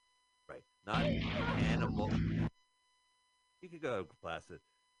protector. Right. Not animal. You could go Placid.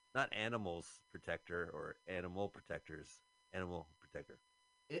 Not animals protector or animal protectors. Animal protector.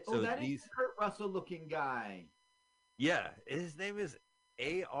 That is the Kurt Russell looking guy. Yeah. His name is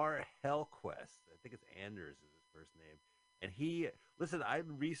A.R. Hellquest. I think it's Anders is his first name. And I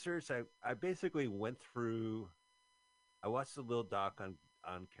researched, I basically went through, I watched a little doc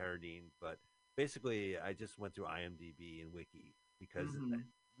on Carradine, but basically I just went through IMDb and Wiki because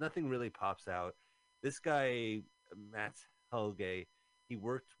nothing really pops out. This guy, Matt Helge, he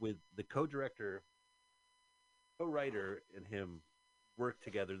worked with the co-writer and him worked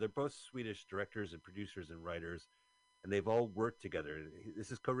together. They're both Swedish directors and producers and writers, and they've all worked together.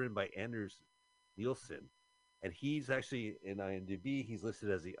 This is co-written by Anders Nielsen. And he's actually in IMDb. He's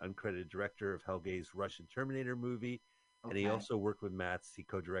listed as the uncredited director of Helge's Russian Terminator movie, and he also worked with Matz. He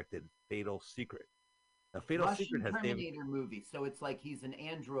co-directed Fatal Secret. Now, Fatal Russian Secret has Terminator movie, so it's like he's an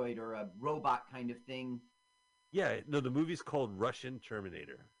android or a robot kind of thing. Yeah, no, the movie's called Russian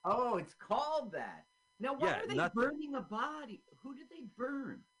Terminator. Oh, it's called that. Now, why are they burning a body? Who did they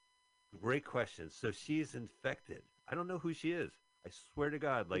burn? Great question. So she's infected. I don't know who she is. I swear to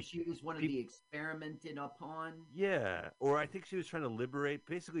God, like she was one of the experimented upon. Yeah, or I think she was trying to liberate.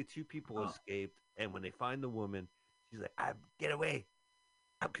 Basically, two people escaped, and when they find the woman, she's like, "Get away!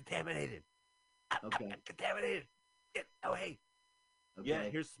 I'm contaminated. I'm contaminated. Get away!" Okay. Yeah,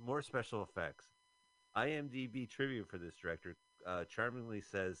 here's more special effects. IMDb trivia for this director charmingly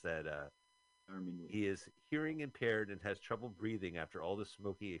says that he is hearing impaired and has trouble breathing after all the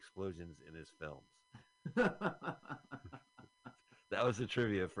smoky explosions in his films. That was the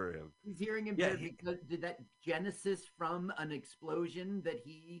trivia for him. He's hearing impaired because did that genesis from an explosion that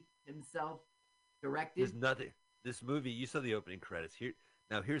he himself directed? There's nothing. This movie, you saw the opening credits.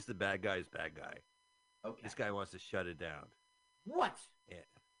 Here's the bad guy's bad guy. Okay. This guy wants to shut it down. What?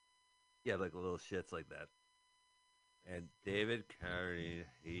 Yeah, like little shits like that. And David Carey,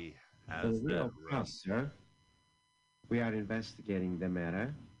 he has the cost, sir. We are investigating the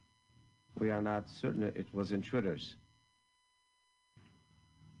matter. We are not certain it was intruders.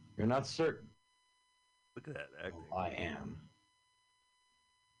 You're not certain? Look at that acting. I am.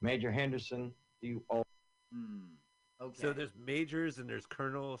 Major Henderson, you all... Okay. So there's majors and there's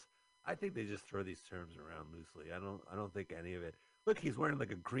colonels. I think they just throw these terms around loosely. I don't think any of it. Look, he's wearing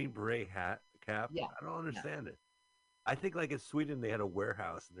like a green beret cap. Yeah. I don't understand it. I think like in Sweden they had a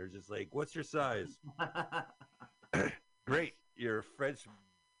warehouse and they're just like, "What's your size?" Great, you're a French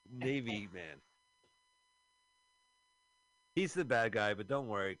Navy man. He's the bad guy, but don't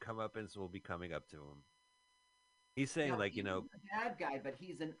worry, comeuppance will be coming up to him. He's saying, he's a bad guy, but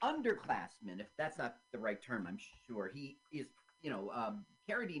he's an underclassman. If that's not the right term, I'm sure he is.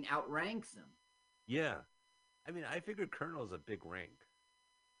 Carradine outranks him. Yeah, I mean, I figured colonel's a big rank.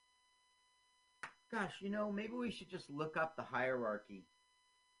 Gosh, maybe we should just look up the hierarchy.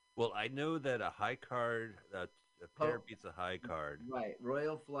 Well, I know that a high card, a pair beats a high card. Right,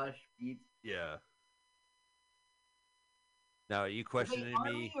 royal flush beats. Yeah. Now, are you questioning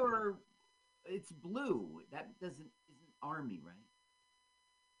me? Or it's blue. That isn't army, right?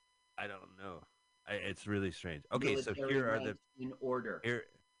 I don't know. It's really strange. Okay, so here are the in order. Here,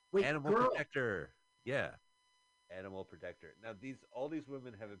 animal protector. Yeah, animal protector. Now all these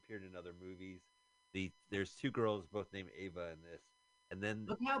women have appeared in other movies. There's two girls, both named Ava in this, and then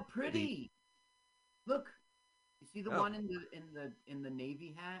look how pretty. Look, you see the one in the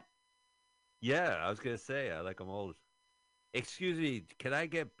navy hat? Yeah, I was gonna say I like them old. Excuse me, can I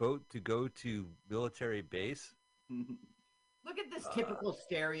get boat to go to military base? Look at this typical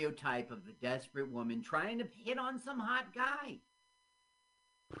stereotype of the desperate woman trying to hit on some hot guy.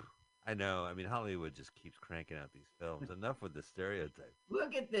 I know. I mean, Hollywood just keeps cranking out these films. Enough with the stereotype.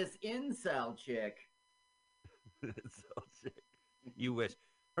 Look at this incel chick. Incel chick. You wish.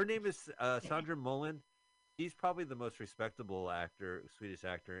 Her name is Sandra Mullen. She's probably the most respectable actor, Swedish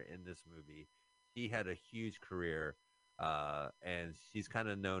actor in this movie. She had a huge career, and she's kind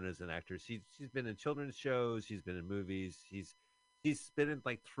of known as an actor. She's been in children's shows. She's been in movies. She's been in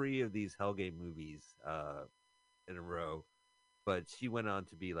like 3 of these Hellgate movies in a row. But she went on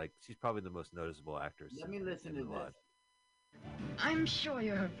to be like she's probably the most noticeable actress. Let me listen to this. I'm sure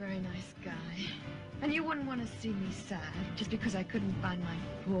you're a very nice guy, and you wouldn't want to see me sad just because I couldn't find my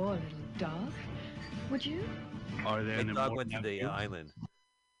poor little dog, would you? Are there The dog went to the island.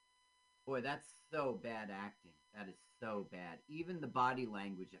 Boy, that's so bad acting. That is so bad. Even the body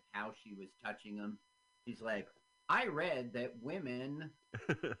language of how she was touching him. She's like, I read that women,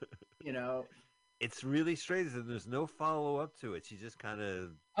 you know. It's really strange, and there's no follow up to it. She just kind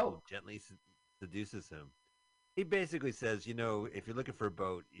of gently seduces him. He basically says, you know, if you're looking for a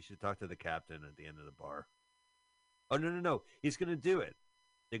boat, you should talk to the captain at the end of the bar. Oh no! He's gonna do it.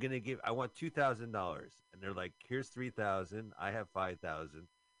 They're gonna give. I want $2,000, and they're like, here's $3,000. I have $5,000.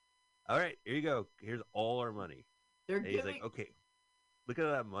 All right, here you go. Here's all our money. He's like, okay, look at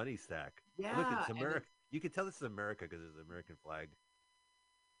that money stack. Yeah, look, it's America. You can tell this is America because there's an American flag.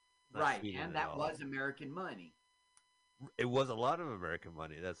 Right, and that was American money. It was a lot of American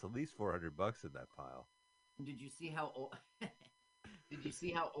money. That's at least $400 in that pile. Did you see how old? Did you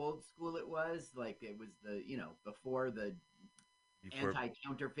see how old school it was? Like it was before the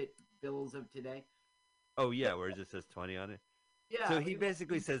anti-counterfeit bills of today. Oh yeah, where it just says 20 on it. Yeah. So he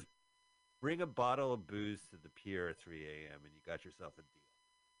basically says, bring a bottle of booze to the pier at 3 a.m. and you got yourself a deal.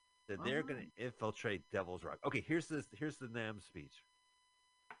 So they're going to infiltrate Devil's Rock. Okay, here's the NAM speech.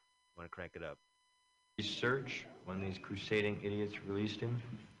 Want to crank it up? Research when these crusading idiots released him?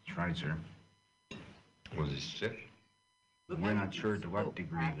 That's right, sir. Was he sick? We're not sure to what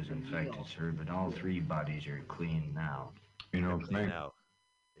degree he was infected, sir, but all 3 bodies are clean now. You know, Frank, now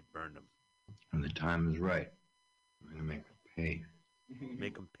they burned him. When the time is right, we're going to make them pay.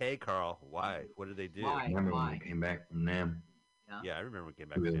 Make them pay, Carl. Why? What did they do? Remember when we came back from NAM? Yeah, I remember we came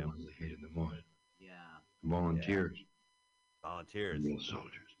back from from NAM. NAM. The ones that hated the most. Yeah. Volunteers. Volunteers. The real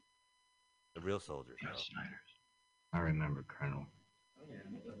soldiers. The real soldiers. The Snyders. I remember, Colonel.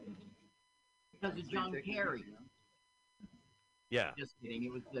 Because of John Kerry. Yeah. Just kidding.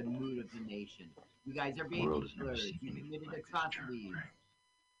 It was the mood of the nation. You guys are being slurred. You committed atrocities.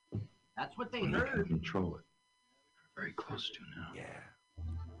 That's what they heard. Control it. We're very close to now. Yeah.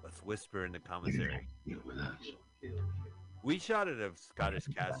 Let's whisper in the commissary. Deal with us. We shot at a Scottish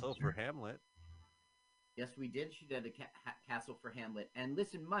castle for Hamlet. Yes, we did shoot at a castle for Hamlet. And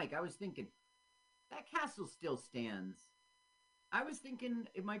listen, Mike, I was thinking, that castle still stands. I was thinking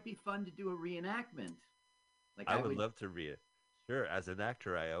it might be fun to do a reenactment. Like I would love to Sure, as an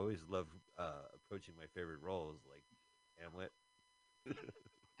actor, I always love approaching my favorite roles, like Hamlet.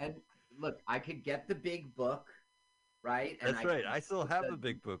 And look, I could get the big book, right? And that's right. I still have the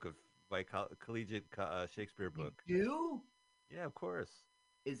big book of my collegiate Shakespeare book. You do? Yeah, of course.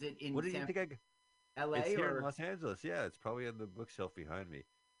 Is it in What do you think LA it's here or in Los Angeles? Yeah, it's probably on the bookshelf behind me.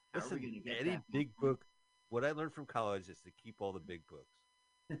 How Listen, are we gonna get any that big book. What I learned from college is to keep all the big books.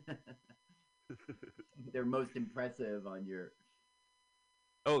 They're most impressive on your.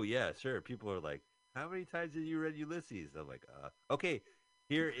 Oh yeah, sure. People are like, "How many times have you read Ulysses?" I'm like, okay.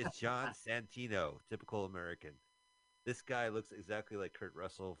 Here is John Santino, typical American. This guy looks exactly like Kurt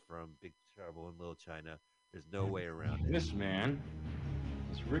Russell from Big Trouble in Little China. There's no way around it. This man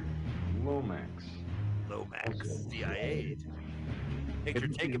is Rick Lomax. Lomax, CIA agent. Picture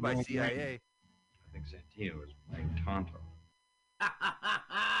taken by CIA. I think Santino is playing Tonto.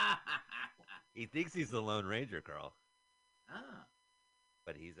 He thinks he's the Lone Ranger, Carl. Ah.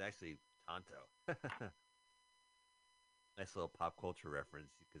 But he's actually Tonto. Nice little pop culture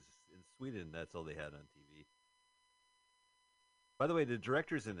reference because in Sweden, that's all they had on TV. By the way, the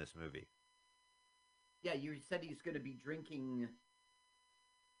director's in this movie. Yeah, you said he's going to be drinking.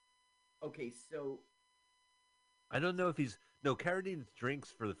 Okay, so. I don't know if he's. No, Carradine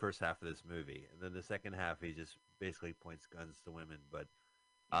drinks for the first half of this movie. And then the second half, he just basically points guns to women. But.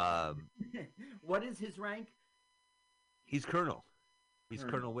 What is his rank? He's Colonel. He's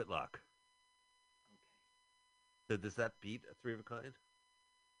Colonel Whitlock. So does that beat a Three of a Kind?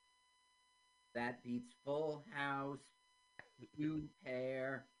 That beats Full House, Two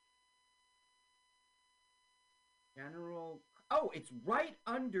Pair, General. Oh, it's right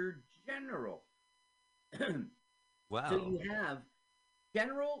under General. Wow. So you have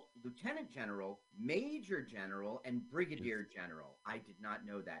General, Lieutenant General, Major General, and Brigadier General. I did not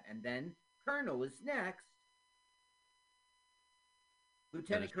know that. And then Colonel is next.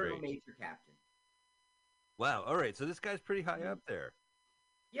 Lieutenant Colonel, great. Major Captain. Wow. All right. So this guy's pretty high up there.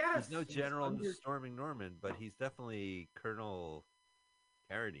 Yes. He's no general in Storming Norman, but he's definitely Colonel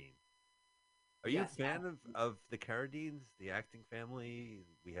Carradine. Are you a fan of the Carradines, the acting family?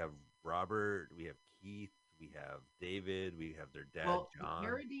 We have Robert, we have Keith, we have David, we have their dad, John. The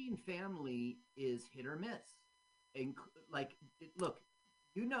Carradine family is hit or miss. And look,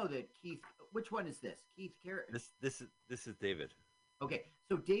 you know that Keith. Which one is this? Keith Carradine. This is David. Okay,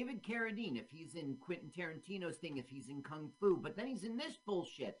 so David Carradine, if he's in Quentin Tarantino's thing, if he's in Kung Fu, but then he's in this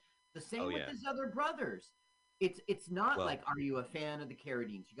bullshit. The same with his other brothers. It's not like, are you a fan of the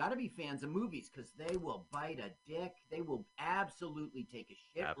Carradines? You got to be fans of movies because they will bite a dick. They will absolutely take a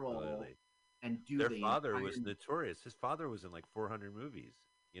shit role and do. Their father was notorious. His father was in like 400 movies.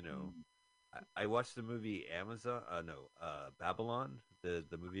 You know, I watched the movie Babylon,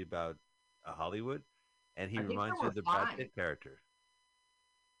 the movie about Hollywood, and he reminds me of the Brad Pitt character.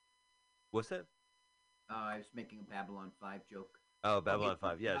 What's that? I was making a Babylon 5 joke. Oh, Babylon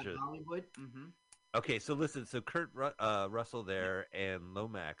 5. Yeah, sure. Hollywood. Mm-hmm. Okay, so listen. So Kurt Russell there and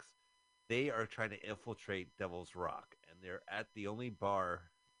Lomax, they are trying to infiltrate Devil's Rock, and they're at the only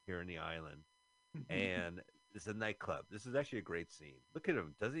bar here in the island, and it's a nightclub. This is actually a great scene. Look at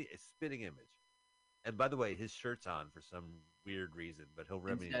him. Does he? A spitting image. And by the way, his shirt's on for some weird reason, but he'll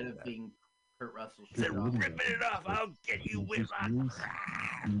rip instead of being Kurt Russell. Ripping it off. I'll get you with my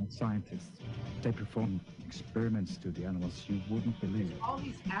scientists. They perform experiments to the animals you wouldn't believe. All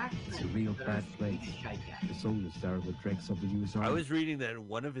these actions. It's a real bad place. The soldiers are the dregs of the US Army. I was reading that in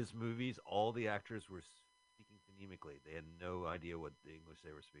one of his movies, all the actors were speaking phonemically. They had no idea what the English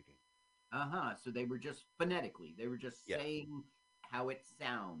they were speaking. So they were just phonetically. They were just saying how it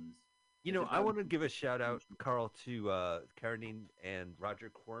sounds. You know, I want to give a shout out, Carl, to Carradine and Roger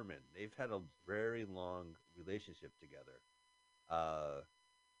Corman. They've had a very long relationship together.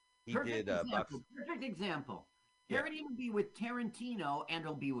 Perfect example. Carradine will be with Tarantino and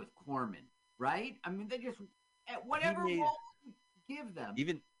he'll be with Corman, right? I mean, they just at whatever role you give them.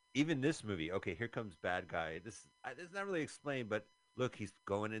 Even this movie. Okay, here comes bad guy. This is not really explained, but look, he's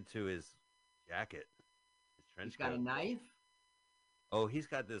going into his jacket, his trench coat. He's got a knife. Oh, he's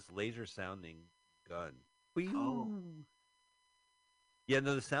got this laser sounding gun. Oh. Yeah,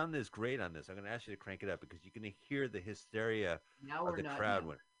 no, the sound is great on this. I'm going to ask you to crank it up because you're going to hear the hysteria of the crowd.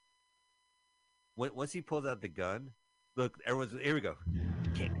 Once he pulls out the gun, look, here we go.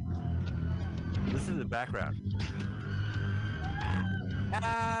 Kick. Listen to the background.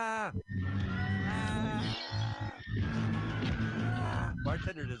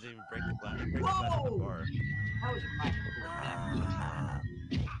 Bartender doesn't even break the glass. He breaks the glass at the bar. That was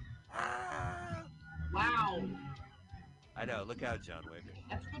wow. I know. Look out, John Wick.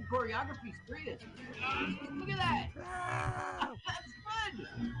 That's good choreography. Serious. Look at that. That's good.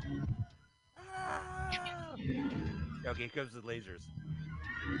 Okay, here comes the lasers.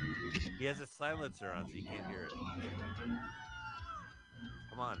 He has a silencer on, so you can't hear it.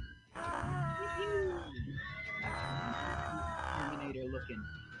 Come on. Terminator looking.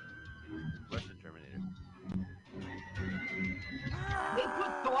 Russian Terminator. They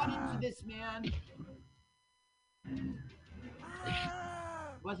put thought into this, man.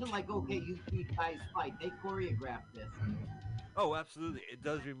 It wasn't like, okay, you three guys fight. They choreographed this. Oh, absolutely. It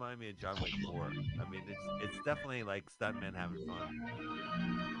does remind me of John Wick 4. I mean, it's definitely like stuntmen having fun.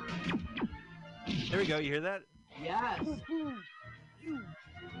 There we go. You hear that? Yes.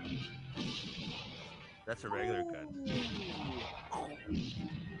 That's a regular gun.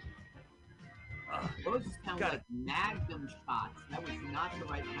 Those sound like Magnum shots. That was not the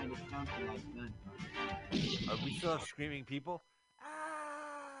right kind of sound for that gun. Are we still have screaming people?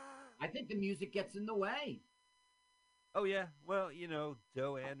 I think the music gets in the way. Oh, yeah. Well, you know,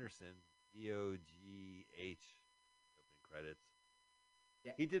 Doe Anderson, D-O-G-H, opening credits.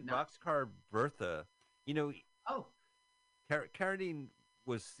 Yeah, he did Boxcar Bertha. You know, Carradine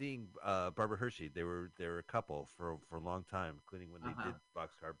was seeing Barbara Hershey. They were a couple for a long time, including when they did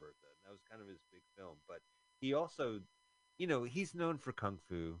Boxcar Bertha. And that was kind of his big film. But he also, you know, he's known for Kung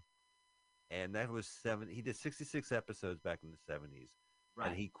Fu. And that was he did 66 episodes back in the 70s. Right.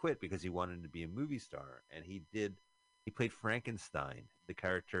 And he quit because he wanted to be a movie star. And he played Frankenstein, the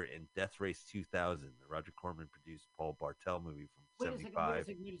character in Death Race 2000, the Roger Corman produced Paul Bartel movie from 75.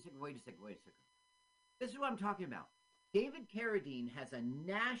 Wait a second. This is what I'm talking about. David Carradine has a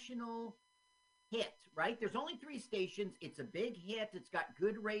national hit, right? There's only 3 stations. It's a big hit. It's got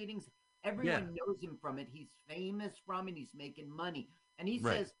good ratings. Everyone knows him from it. He's famous from it. He's making money. And he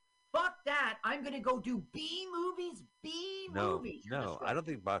Right. says, fuck that. I'm going to go do B movies. B movies. No, I don't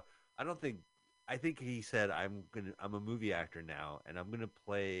think Bob. I don't think. I think he said, I'm a movie actor now, and I'm gonna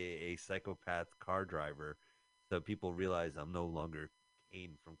play a psychopath car driver, so people realize I'm no longer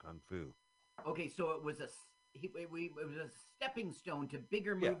Kane from Kung Fu." Okay, so it was it was a stepping stone to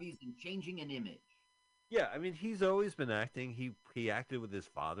bigger Yeah. movies and changing an image. Yeah, I mean, he's always been acting. He acted with his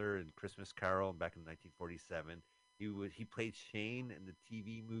father in Christmas Carol back in 1947. He played Shane in the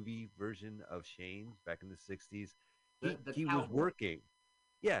TV movie version of Shane back in the 60s. The He was cowboy. working.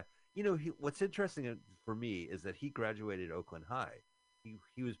 Yeah, what's interesting for me is that he graduated Oakland High.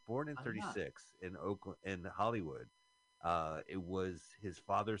 He was born in '36 in Oakland in Hollywood. It was his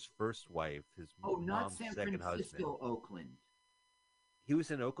father's first wife, his not mom's San second Francisco, husband. Oakland. He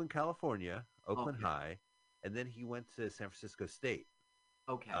was in Oakland, California, Oakland Okay. High, and then he went to San Francisco State.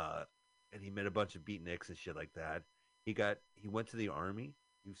 Okay. And he met a bunch of beatniks and shit like that. He went to the army.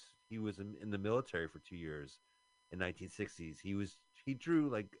 He was in the military for 2 years in 1960s. He drew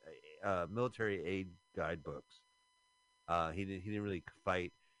like military aid guidebooks. He didn't really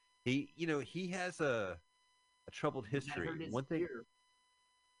fight. He has a troubled history. One thing,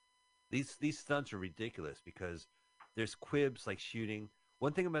 these stunts are ridiculous because there's quibs like shooting.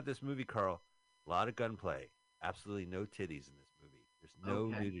 One thing about this movie, Carl, a lot of gunplay. Absolutely no titties in this movie. There's no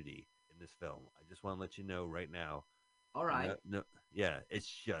nudity in this film. I just want to let you know right now. All right. No, yeah, it's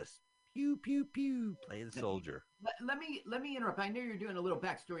just pew pew pew playing soldier. Let me interrupt. I know you're doing a little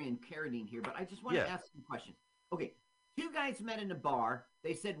backstory in carotene here, but I just want to ask some questions. Okay, two guys met in a bar.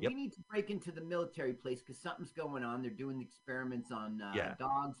 They said we need to break into the military place because something's going on. They're doing experiments on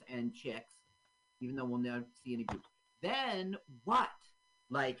dogs and chicks, even though we'll never see any boobs. Then what?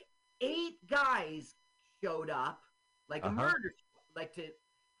 Like 8 guys showed up, like a murder.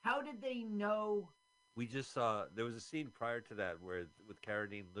 How did they know? We just saw there was a scene prior to that where with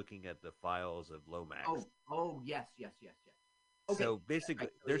Carradine looking at the files of Lomax. Yes. Okay. So basically,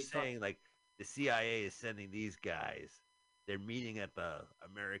 they're saying like the CIA is sending these guys. They're meeting at the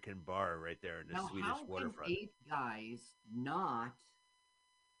American bar right there in the Swedish waterfront. Can 8 guys not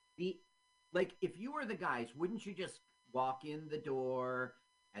be like? If you were the guys, wouldn't you just walk in the door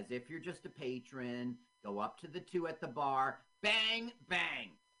as if you're just a patron? Go up to the 2 at the bar, bang,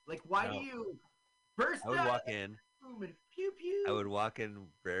 bang. Like, why do you? First, I would walk in. Pew pew. I would walk in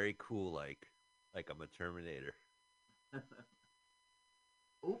very cool, like I'm a Terminator.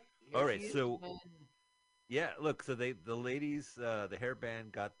 All right, so look, so the ladies, the hair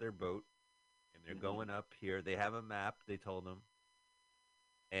band got their boat, and they're going up here. They have a map. They told them,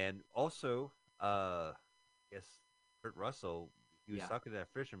 and also, I guess Kurt Russell, he was talking to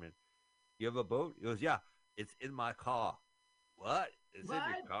that fisherman. You have a boat? He goes, yeah, it's in my car. What? It's in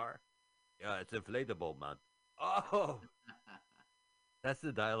your car? Yeah, it's inflatable, man. Oh, that's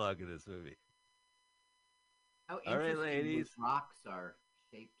the dialogue in this movie. How all right, ladies. Rocks are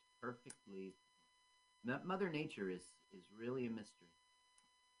shaped perfectly. Mother Nature is really a mystery.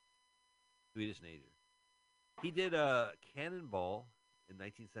 Swedish nature. He did Cannonball in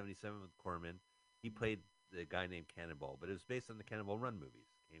 1977 with Corman. He played the guy named Cannonball, but it was based on the Cannonball Run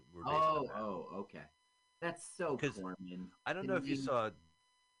movies. Okay. That's so Corman. I don't know if you saw.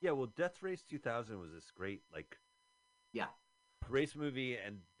 Yeah, well, Death Race 2000 was this great, race movie,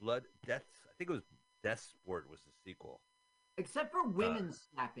 and Death. I think it was Death Sport was the sequel. Except for women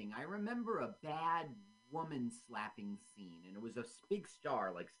slapping, I remember a bad woman slapping scene, and it was a big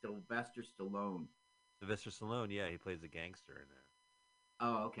star like Sylvester Stallone. Sylvester Stallone, yeah, he plays a gangster in there.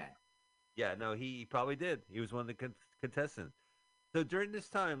 Oh, okay. Yeah, no, he probably did. He was one of the contestants. So during this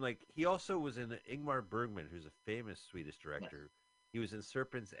time, he also was in Ingmar Bergman, who's a famous Swedish director. Yes. He was in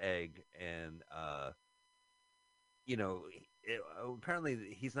Serpent's Egg, and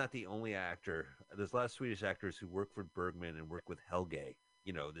apparently he's not the only actor. There's a lot of Swedish actors who work for Bergman and work with Helge.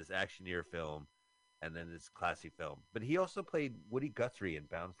 This actioneer film, and then this classy film. But he also played Woody Guthrie in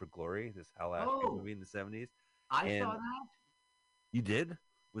Bound for Glory, this Hal Ashby movie in the 70s. I saw that. You did?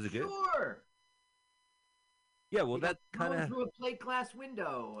 Was it good? Sure. Yeah, well, that kind of through a plate glass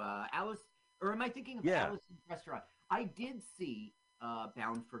window. Alice, or am I thinking of Alice's Restaurant? I did see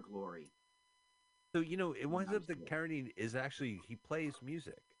Bound for Glory. So it winds up that Carradine is actually he plays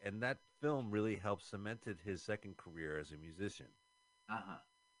music, and that film really helped cemented his second career as a musician.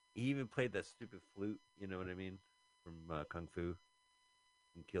 He even played that stupid flute. You know what I mean, from Kung Fu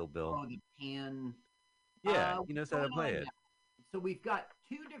and Kill Bill. Oh, the pan. Yeah, he knows how to play it. So we've got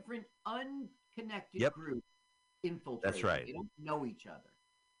 2 different unconnected groups infiltrated. That's right. They don't know each other.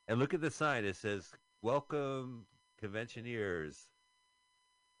 And look at the sign. It says, "Welcome, conventioneers."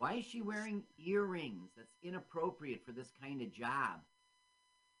 Why is she wearing earrings? That's inappropriate for this kind of job.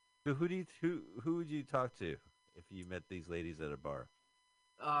 So who would you talk to if you met these ladies at a bar?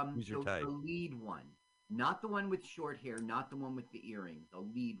 Who's your type? The lead one, not the one with short hair, not the one with the earring. The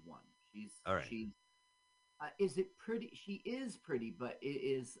lead one. All right. She's. Is it pretty? She is pretty, but it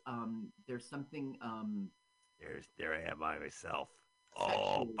is. There's something. There I am by myself.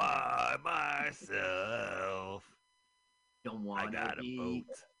 All by myself. Don't want. I got a boat.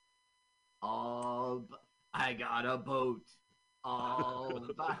 I got a boat. All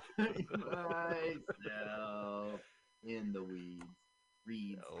by myself in the weeds.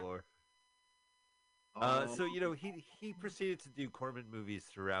 Reeds. So he proceeded to do Corman movies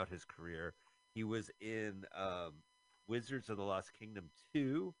throughout his career. He was in Wizards of the Lost Kingdom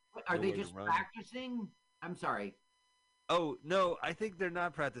 2. Are they just practicing? I'm sorry. Oh no, I think they're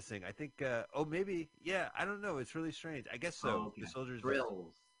not practicing. I think maybe I don't know. It's really strange. I guess so. Okay. The soldiers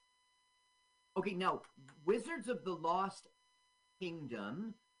drills. Okay, now Wizards of the Lost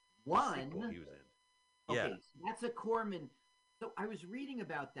Kingdom 1. He was in. Okay, so that's a Corman. So I was reading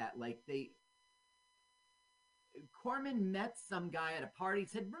about that. Like Corman met some guy at a party.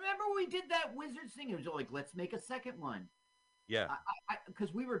 Said, "Remember we did that Wizards thing?" It was like, "Let's make a second one." Yeah.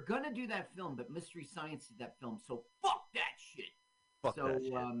 Because we were gonna do that film, but Mystery Science did that film. So fuck that shit. That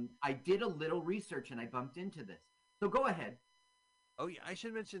shit. I did a little research and I bumped into this. So go ahead. Oh yeah, I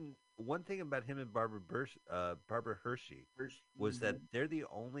should mention one thing about him and Barbara Hershey was that they're the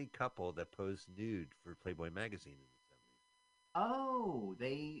only couple that posed nude for Playboy magazine in the 70s. Oh,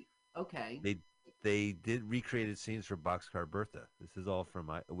 okay. They did recreated scenes for Boxcar Bertha. This is all from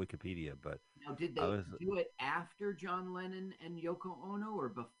my Wikipedia, but now did they do it after John Lennon and Yoko Ono or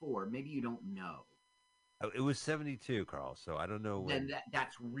before? Maybe you don't know. It was 72, Carl. So I don't know when. Then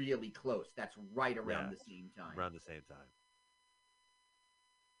that's really close. That's right around the same time. Around the same time.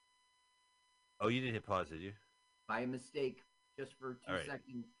 Oh, you didn't hit pause, did you? By a mistake, just for 2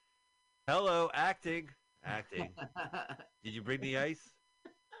 seconds. Hello, acting. Did you bring the ice?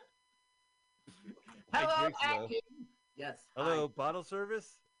 Hello, acting. Yes. Hello, bottle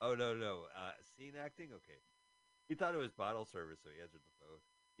service? Oh, no. Scene acting? Okay. He thought it was bottle service, so he answered the phone.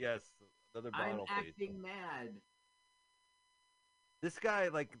 Yes, another bottle, I'm acting mad. This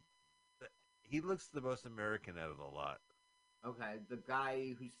guy, he looks the most American out of the lot. Okay, the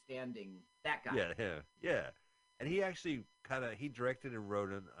guy who's standing, that guy. Yeah, him. Yeah. And he actually he directed and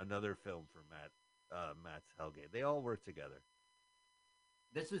wrote another film for Matt's Hellgate. They all worked together.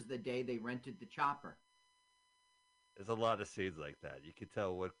 This is the day they rented the chopper. There's a lot of scenes like that. You can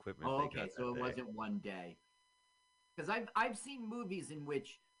tell what equipment they got. So it wasn't one day. Because I've seen movies in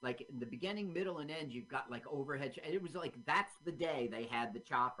which, like, in the beginning, middle, and end, you've got, like, overhead. And it was like, that's the day they had the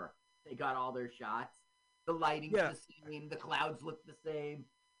chopper. They got all their shots. The lighting's the same. The clouds look the same.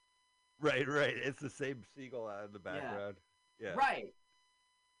 Right. It's the same seagull out in the background. Yeah. Right.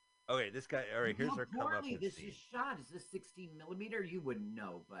 Okay, this guy. All right, here's our comeuppance this scene. is shot. Is this 16 millimeter? You wouldn't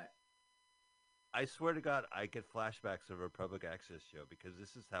know, but I swear to God, I get flashbacks of our public access show because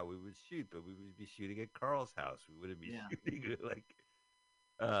this is how we would shoot. But we would be shooting at Carl's house. We wouldn't be shooting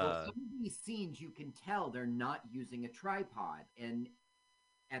Well, some of these scenes you can tell they're not using a tripod, and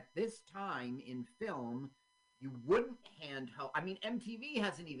at this time in film, you wouldn't handheld. I mean, MTV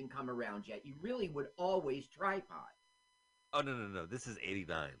hasn't even come around yet. You really would always tripod. Oh no! This is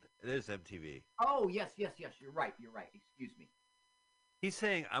 '89. It is MTV. Oh yes. You're right. Excuse me. He's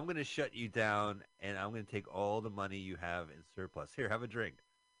saying, "I'm going to shut you down, and I'm going to take all the money you have in surplus. Here, have a drink.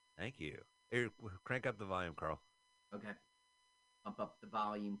 Thank you. Here, crank up the volume, Carl." Okay. Pump up the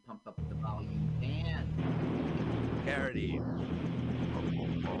volume. And Carradine.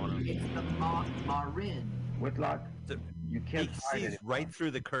 It's the Marin. Whitlock. So, you can't he sees right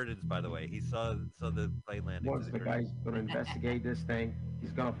through the curtains, by the way. He saw the plane landing. Once the guy's going to investigate this thing,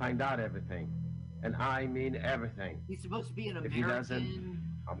 he's going to find out everything. And I mean everything. He's supposed to be an American. If he doesn't,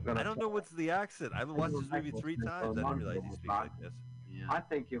 I'm going to... I don't know what's the accent. I've watched this movie 3 times. I didn't realize he speaks like this. Yeah. I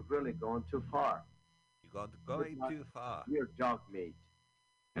think you've really gone too far. You're going too far. You're dog meat.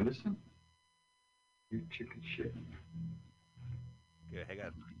 Anderson? You chicken shit. Okay, hang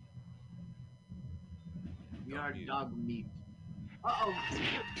on. We are dog meat. Uh-oh.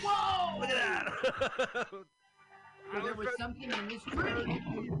 Whoa! Look at that! So there was something in his drink. That's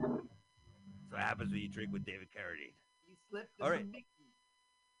what happens when you drink with David Carradine. He slipped All right. Mickey.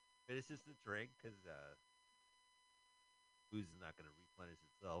 Finishes the drink because booze is not going to replenish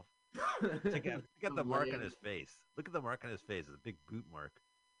itself. Check out the mark on his face. Look at the mark on his face. It's a big boot mark.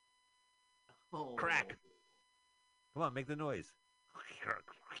 Oh. Crack. Come on, make the noise.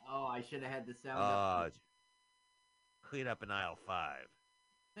 Oh, I should have had the sound up. Clean up in aisle 5.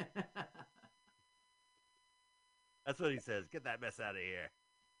 That's what he says. Get that mess out of here.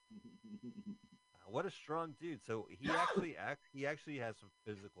 What a strong dude. So he actually has some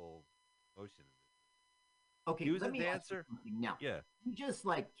physical motion in this. Okay, He was let a me ask you dancer. something now. Yeah. You just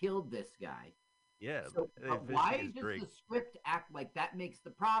like killed this guy. Yeah. So Finishing why his does drink. the script act like that makes the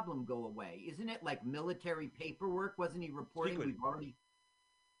problem go away? Isn't it like military paperwork? Wasn't he reporting Secret. we've already?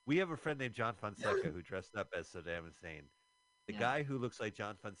 We have a friend named John Fonseca who dressed up as Saddam Hussein. The Yeah. guy who looks like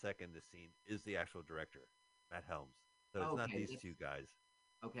John Fonseca in this scene is the actual director, Matt Helms. So it's not Okay, these two guys.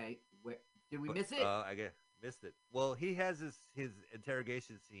 Okay, where did we But, miss it? I missed it. Well, he has his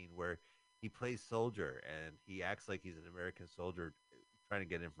interrogation scene where he plays soldier and he acts like he's an American soldier trying to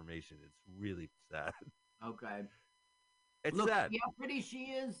get information. It's really sad. Okay. It's Look, sad. see how pretty she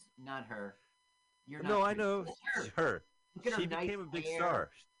is? Not her. You're not. No, I pretty. know. It's Her. Look at her She nice became a big hair.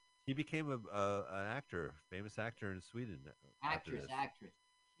 star. She became an actor, famous actor in Sweden. After this. Actress.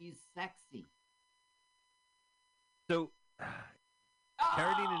 She's sexy. So,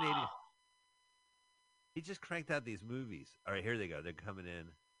 Carradine in 80. He just cranked out these movies. All right, here they go. They're coming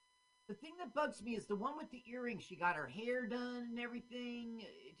in. The thing that bugs me is the one with the earrings. She got her hair done and everything.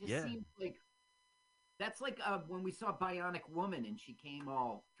 It just seems like that's like when we saw Bionic Woman and she came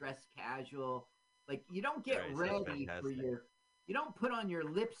all dressed casual. Like you don't get ready for you don't put on your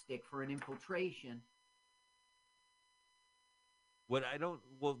lipstick for an infiltration.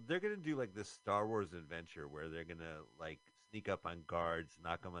 They're gonna do like this Star Wars adventure where they're gonna like sneak up on guards,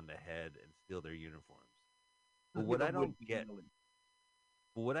 knock them on the head, and steal their uniforms. But what I don't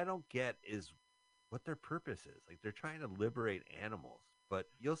get is what their purpose is. Like they're trying to liberate animals, but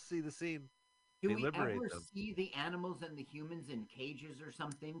you'll see the scene. Do we ever see the animals and the humans in cages or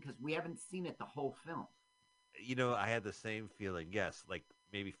something? Because we haven't seen it the whole film. I had the same feeling. Yes, like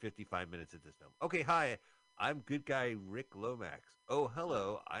maybe 55 minutes into this film. Okay, hi, I'm good guy Rick Lomax. Oh,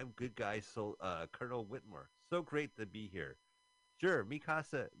 hello, I'm good guy Colonel Whitmore. So great to be here. Sure, me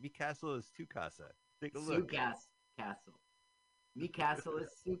castle is tu casa. Take a look. Castle. Me castle is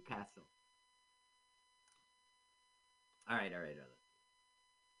Sue Castle. All right.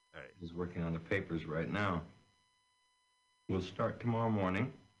 He's working on the papers right now. We'll start tomorrow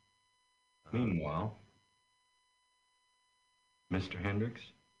morning. Meanwhile, Mr. Hendricks,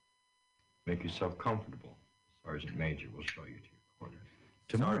 make yourself comfortable. Sergeant Major will show you to your quarters.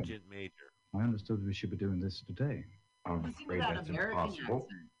 Tomorrow. Sergeant Major. I understood we should be doing this today. I'm afraid that's impossible.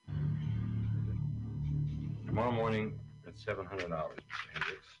 Tomorrow morning at 700 hours, Mr.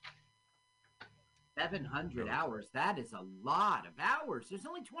 Hendricks. 700 hours. That is a lot of hours. There's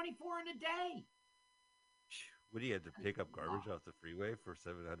only 24 in a day. What do you have to pick up garbage off the freeway for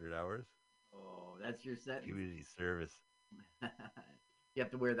 700 hours? Oh, that's your sentence. Community service. You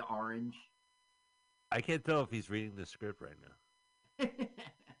have to wear the orange. I can't tell if he's reading the script right now.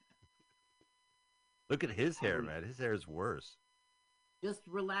 Look at his hair, man. His hair is worse. Just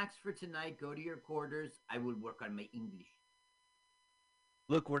relax for tonight. Go to your quarters. I will work on my English.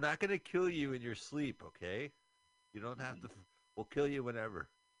 Look, we're not going to kill you in your sleep, okay? You don't have to. We'll kill you whenever.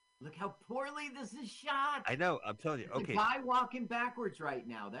 Look how poorly this is shot. I know. I'm telling you. There's Okay. a guy walking backwards right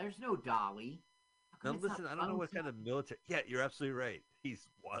now. There's no dolly. Now listen, I don't know what kind of military. Yeah, you're absolutely right. He's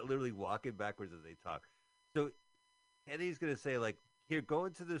literally walking backwards as they talk. So Eddie's going to say, like, here, go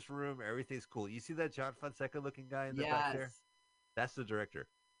into this room. Everything's cool. You see that John Fonseca looking guy in the back there? That's the director.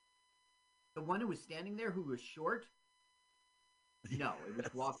 The one who was standing there who was short? No, it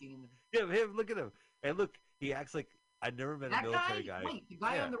was walking in the... Yeah, him, look at him. And look, he acts like I've never met a military guy. Wait, the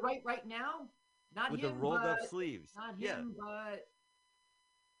guy on the right now? Not with him, the rolled up but... sleeves. Not him, but...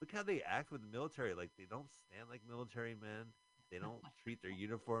 Look how they act with the military. Like, they don't stand like military men. They don't treat their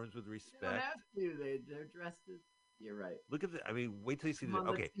uniforms with respect. They don't have to. They're dressed as... You're right. Look at the... I mean, wait till you see the...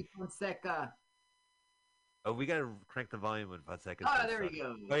 Okay. Fonseca. Oh, we got to crank the volume when Fonseca... Oh, there you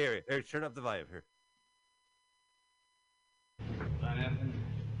go. Oh, here, turn up the volume. Here.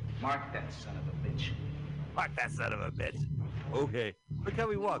 Mark that son of a bitch. Mark that son of a bitch. Okay. Look how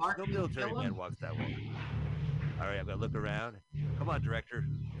he walks. No military man walks that way. All right, I'm going to look around. Come on, director.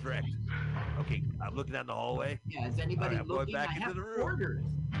 Direct. Okay, I'm looking down the hallway. Yeah, is anybody right, looking? Back I into have the room. orders.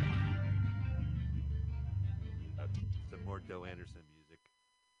 Some more Joe Anderson music.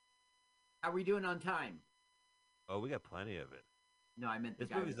 How are we doing on time? Oh, we got plenty of it. No, I meant this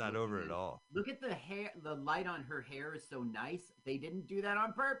movie's not over at all. Look at the hair. The light on her hair is so nice. They didn't do that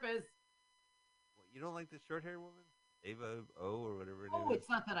on purpose. What, you don't like the short-haired woman? Ava O or whatever her name Oh, is? it's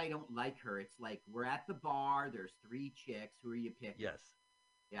not that I don't like her. It's like we're at the bar. There's 3 chicks. Who are you picking? Yes.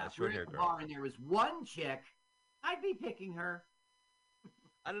 Yeah, if short we're hair at the girl. bar and there was one chick, I'd be picking her.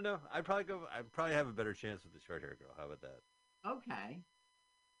 I don't know. I'd probably have a better chance with the short-haired girl. How about that? Okay.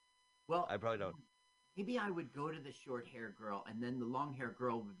 Well, I probably don't. maybe I would go to the short hair girl, and then the long hair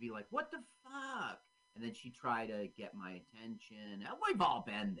girl would be like, "What the fuck?" And then she'd try to get my attention. We've all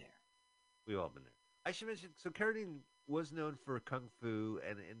been there. We've all been there. I should mention, so Carradine was known for kung fu,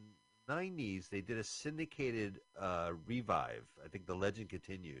 and in the 90s they did a syndicated revive. I think The Legend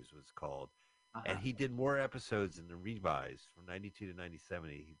Continues was called, and he did more episodes in the revives from 92 to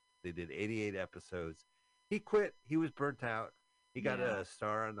 97. They did 88 episodes. He quit. He was burnt out. He got a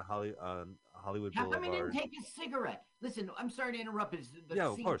star on the Hollywood How Boulevard. come he didn't take his cigarette? Listen, I'm sorry to interrupt.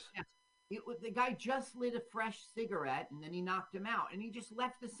 No, of course. The guy just lit a fresh cigarette, and then he knocked him out, and he just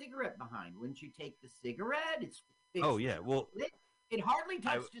left the cigarette behind. Wouldn't you take the cigarette? Oh yeah, well, it hardly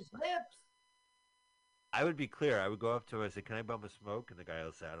touched his lips. I would be clear. I would go up to him and say, "Can I bum a smoke?" And the guy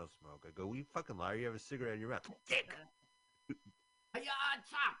will say, "I don't smoke." I go, "Well, you fucking liar! You have a cigarette in your mouth, dick."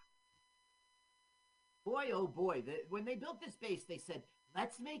 Boy, oh boy! When they built this base, they said,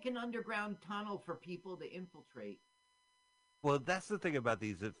 "Let's make an underground tunnel for people to infiltrate." Well, that's the thing about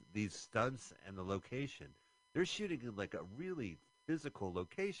these stunts and the location. They're shooting in like a really physical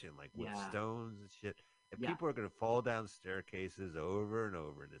location, like with stones and shit. And people are going to fall down staircases over and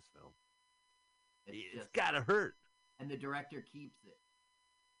over in this film. It's got to hurt. And the director keeps it.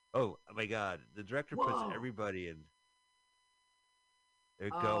 Oh my God! The director puts everybody in. They're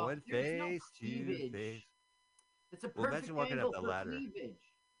going face to face. It's a perfect angle for ladder.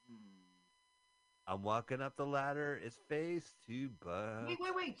 cleavage. I'm walking up the ladder. It's face to butt.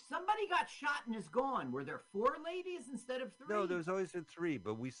 Wait. Somebody got shot and is gone. Were there 4 ladies instead of 3? No, there's always been 3,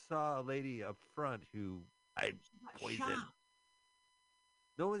 but we saw a lady up front who I poisoned.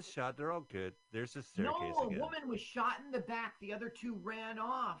 No one's shot. They're all good. There's a staircase again. No, a woman was shot in the back. The other 2 ran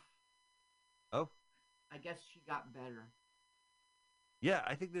off. Oh? I guess she got better. Yeah,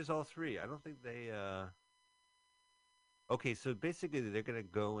 I think there's all 3. I don't think they... Okay, so basically they're going to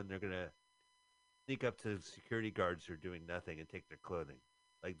go and they're going to sneak up to security guards who are doing nothing and take their clothing.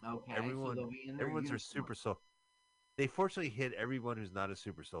 Like everyone's a super soldier. They fortunately hit everyone who's not a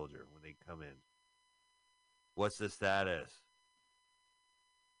super soldier when they come in. What's the status?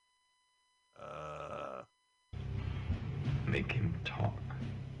 Make him talk.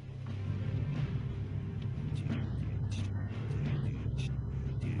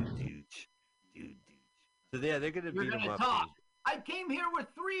 So yeah, they're gonna beat him up. Talk. I came here with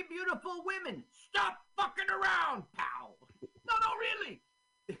 3 beautiful women. Stop fucking around, pal. No, really.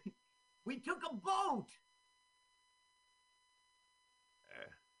 We took a boat.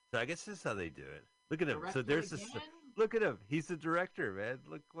 So I guess this is how they do it. Look at him. So there's this. Look at him. He's the director, man.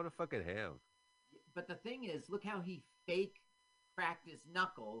 Look, what a fucking ham. But the thing is, look how he fake cracked his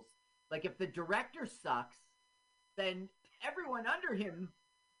knuckles. Like if the director sucks, then everyone under him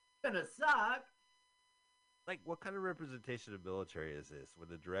gonna suck. Like, what kind of representation of military is this when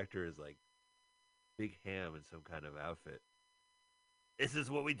the director is like big ham in some kind of outfit? This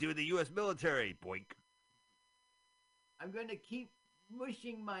is what we do in the U.S. military, boink. I'm going to keep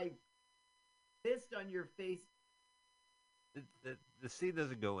mushing my fist on your face. The scene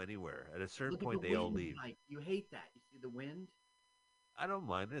doesn't go anywhere. At a certain point, they all leave. Mike. You hate that. You see the wind? I don't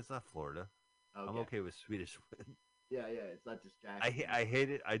mind it. It's not Florida. Okay. I'm okay with Swedish wind. Yeah, it's not distracting. I hate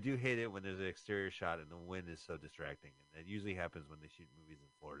it. I do hate it when there's an exterior shot and the wind is so distracting. And that usually happens when they shoot movies in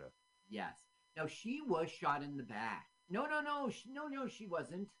Florida. Yes. Now, she was shot in the back. No, she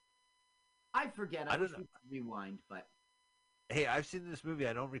wasn't. I forget. I wish we could rewind, but... Hey, I've seen this movie.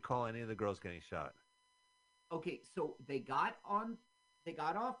 I don't recall any of the girls getting shot. Okay, so they got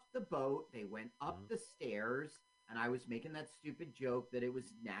off the boat. They went up the stairs, and I was making that stupid joke that it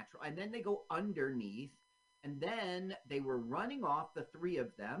was natural. And then they go underneath. And then they were running off, the 3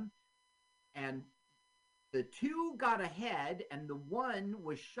 of them, and the 2 got ahead, and the 1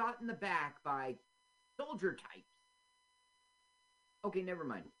 was shot in the back by soldier types. Okay, never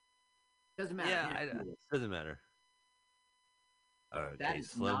mind. Doesn't matter. Yeah, it doesn't matter. Okay,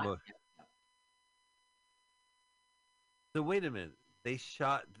 slow-mo. So wait a minute. Did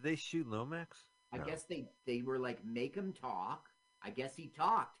they shoot Lomax? I guess they were like, make him talk. I guess he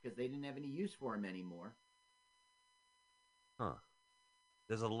talked because they didn't have any use for him anymore. Huh.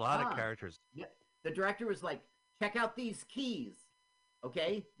 There's a lot of characters. Yeah. The director was like, check out these keys.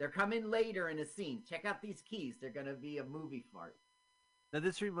 Okay? They're coming later in a scene. Check out these keys. They're going to be a movie fart. Now,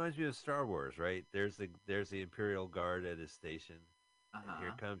 this reminds me of Star Wars, right? There's the Imperial Guard at his station. And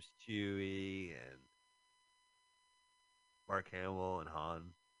here comes Chewie and Mark Hamill and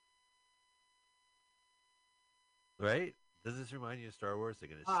Han. Right? Does this remind you of Star Wars? They're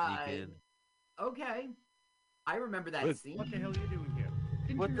going to sneak in. Okay. I remember that scene. What the hell are you doing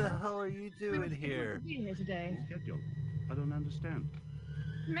here? What the hell are you doing here? Be here today. Schedule. I don't understand.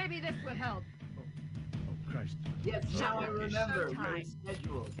 Maybe this will help. Christ. Yes, now I remember. Showtime. Your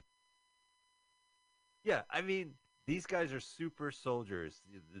schedule. Yeah, I mean, these guys are super soldiers.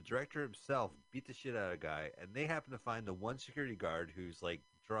 The director himself beat the shit out of a guy, and they happen to find the one security guard who's like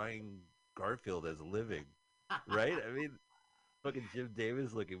drawing Garfield as a living, right? I mean, fucking Jim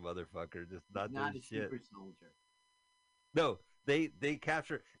Davis looking motherfucker, just not Not doing a shit. super soldier. No, they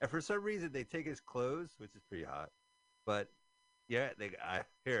capture, and for some reason they take his clothes, which is pretty hot. But yeah,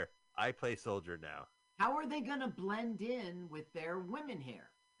 I play soldier now. How are they gonna blend in with their women hair?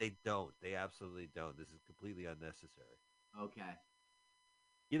 They don't. They absolutely don't. This is completely unnecessary. Okay.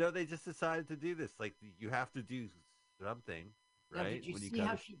 You know, they just decided to do this. Like, you have to do something, Now, right? did you When see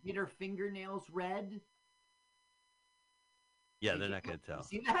how she did her fingernails red? Yeah, they're not going to tell.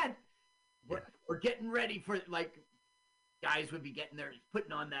 You see that? Yeah. We're getting ready for, like, guys would be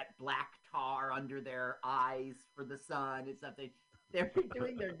putting on that black tar under their eyes for the sun and stuff. They're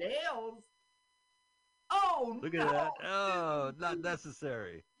doing their nails. Oh, Look no! at that. Oh, not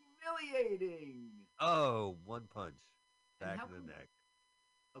necessary. Humiliating. Oh, one punch. And Back how in the come- neck.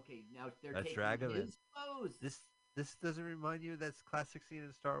 Okay, now they're Let's taking drag him in. his clothes. This doesn't remind you of that classic scene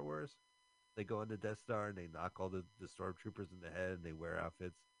in Star Wars? They go on the Death Star and they knock all the stormtroopers in the head and they wear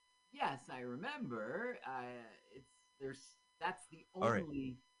outfits. Yes, I remember. That's the All right.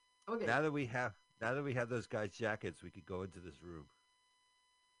 only. Okay. Now that we have those guys' jackets, we could go into this room.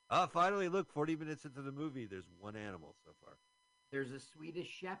 Finally, look, 40 minutes into the movie, there's one animal so far. There's a Swedish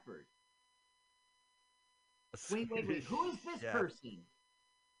Shepherd. Wait. Who is this Shepherd. person?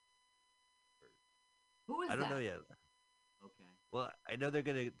 Who is that? I don't know yet. Okay. Well, I know they're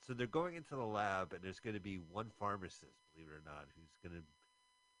going into the lab, and there's gonna be one pharmacist, believe it or not, who's gonna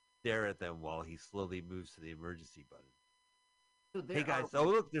stare at them while he slowly moves to the emergency button. So Hey guys! Oh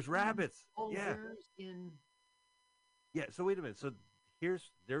look, there's rabbits. Yeah. Yeah. So wait a minute. So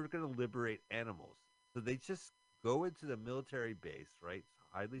they're gonna liberate animals. So they just go into the military base, right? It's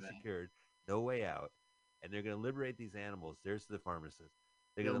highly secured, no way out, and they're gonna liberate these animals. There's the pharmacist.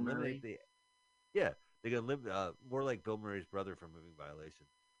 They're gonna eliminate the. Yeah. They're going to live more like Bill Murray's brother from Moving Violation.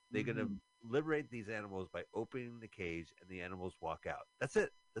 They're going to liberate these animals by opening the cage, and the animals walk out. That's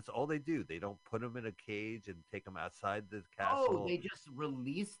it. That's all they do. They don't put them in a cage and take them outside the castle. Oh, they just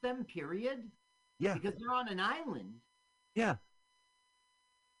release them, period? Yeah. Because they're on an island. Yeah.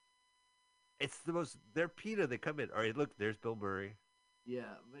 It's the most... They're PETA. They come in. All right, look, there's Bill Murray. Yeah.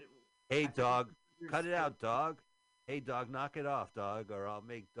 But hey, dog. Cut it out, dog. Hey, dog, knock it off, dog, or I'll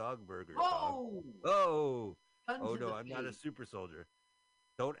make dog burgers. Oh! Oh! Oh, to no, the I'm not a face. super soldier.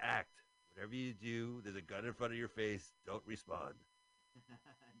 Don't act. Whatever you do, there's a gun in front of your face. Don't respond.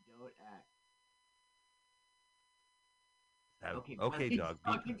 Don't act. Okay, well, he's dog.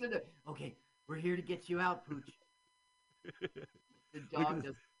 talking to the, okay, we're here to get you out, Pooch. The dog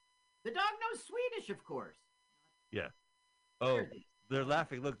knows Swedish, of course. Yeah. Oh, they're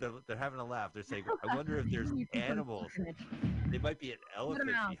laughing. Look, they're having a laugh. They're saying, I wonder if there's animals. They might be an elephant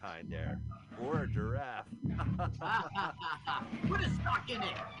behind there. Or a giraffe. Put a stock in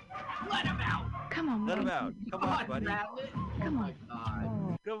it. Let him out. Come on, Let him out. Come on, buddy. Rabbit. Come on.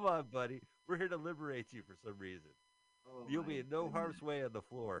 God. Come on, buddy. We're here to liberate you for some reason. Oh, You'll be in no harm's way on the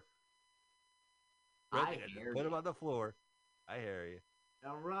floor. I hear Put him you. on the floor. I hear you.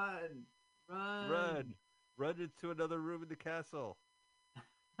 Now run. Run into another room in the castle.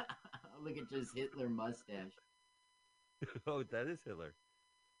 Look at this Hitler mustache. Oh, that is Hitler.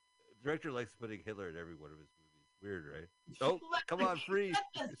 The director likes putting Hitler in every one of his movies. Weird, right? Oh, come on, freeze.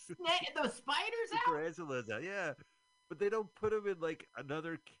 The spiders The out? tarantulas out, yeah. But they don't put them in like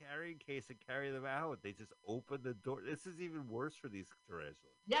another carrying case and carry them out. They just open the door. This is even worse for these tarantulas.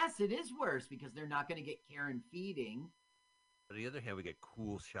 Yes, it is worse because they're not going to get care and feeding. On the other hand, we get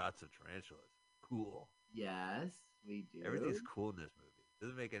cool shots of tarantulas. Cool. Yes, we do. Everything's cool in this movie.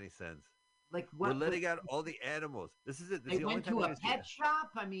 Doesn't make any sense. Like what? We're letting out all the animals. This is it. This They is the only went time to we're a gonna see pet that. shop.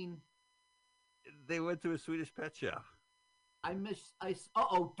 I mean, They went to a Swedish pet shop.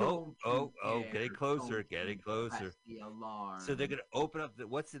 don't. Getting closer, getting closer. Press the alarm. So they're gonna open up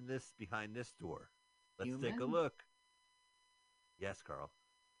what's in this behind this door. Let's take a Human? look. Yes, Carl.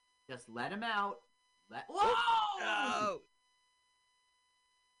 Just let him out. Whoa! No!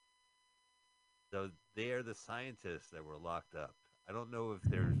 So they are the scientists that were locked up. I don't know if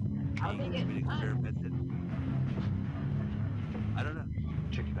they're How they being get experimented. I don't know.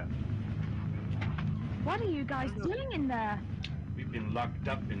 Check it out. What are you guys doing in there? We've been locked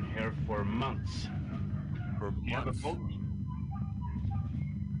up in here for months. For You have a months. boat?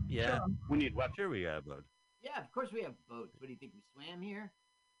 Yeah. We need what? Sure, we got a boat. Yeah, of course we have boats. What do you think? We swam here?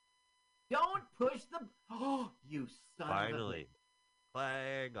 Don't push the. Oh, you son of a. Finally.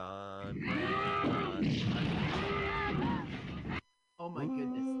 Playing on. Oh my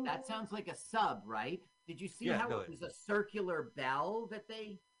goodness, that sounds like a sub, right? Did you see how it was a circular bell that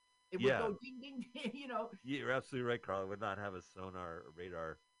it would go ding ding ding, you know? You're absolutely right, Carl. It would not have a sonar or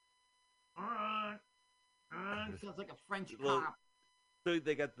radar. Sounds like a French cop. So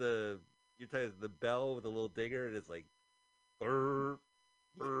they got the bell with a little dinger, and it's like. How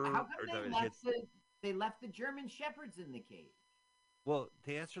come they left the German shepherds in the cage? Well,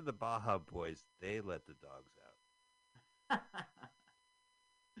 to answer the Baja Boys, they let the dogs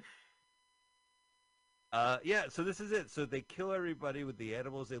out. Yeah, so this is it. So they kill everybody with the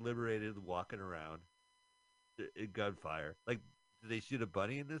animals they liberated walking around in gunfire. Like, did they shoot a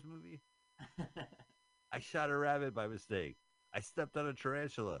bunny in this movie? I shot a rabbit by mistake. I stepped on a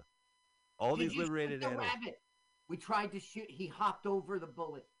tarantula. All these liberated animals. Rabbit? We tried to shoot. He hopped over the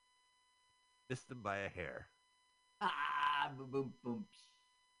bullet. Missed him by a hair. Boom, boom, boom.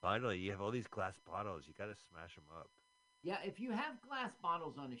 Finally, you have all these glass bottles. You got to smash them up. Yeah, if you have glass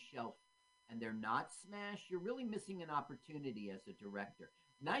bottles on a shelf and they're not smashed, you're really missing an opportunity as a director.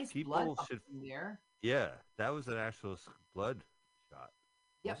 Nice blood in there. Yeah, that was an actual blood shot.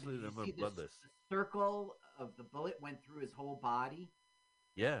 Yeah, but you see the circle of the bullet went through his whole body.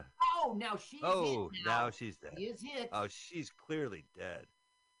 Yeah. Oh, now she's hit now she's dead. She is hit. Oh, she's clearly dead.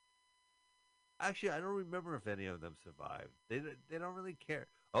 Actually, I don't remember if any of them survived. They don't really care.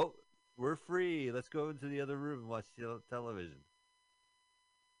 Oh, we're free. Let's go into the other room and watch television.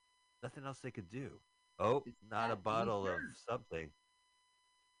 Nothing else they could do. Oh, not a bottle of something.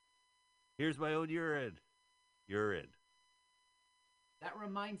 Here's my own urine. Urine. That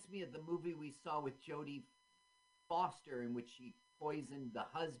reminds me of the movie we saw with Jodie Foster in which she poisoned the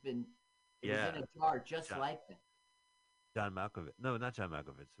husband. It was in a jar just like that. John Malkovich. No, not John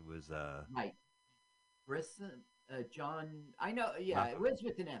Malkovich. It was right. John. I know. Yeah, Malkovich. It was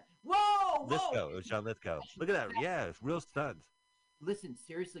with an M. Whoa! Lithgow. It was John Lithgow. Look at that. Yeah, it's real stunts. Listen,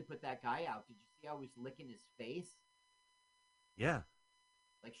 seriously, put that guy out. Did you see how he was licking his face? Yeah.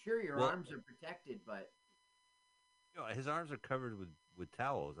 Like, sure, your arms are protected, but his arms are covered with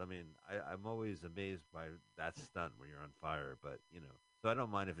towels. I mean, I'm always amazed by that stunt when you're on fire, but so I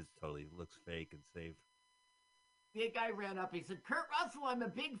don't mind if it totally looks fake and safe. The guy ran up. He said, "Kurt Russell, I'm a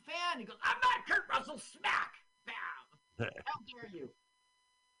big fan." He goes, "I'm not Kurt Russell." Smack! Bam! How dare you?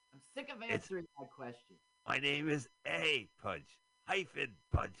 I'm sick of answering that question. My name is A Punch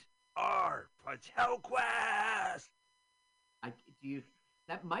Punch R Punch Hellquest.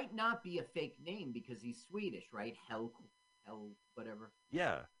 That might not be a fake name because he's Swedish, right? Hell, whatever.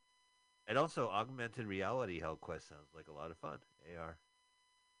 Yeah, and also augmented reality Hellquest sounds like a lot of fun. AR.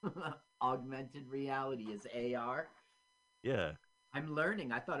 Augmented reality is AR. Yeah. I'm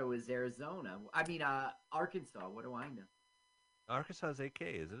learning. I thought it was Arizona. I mean, Arkansas. What do I know? Arkansas is AK,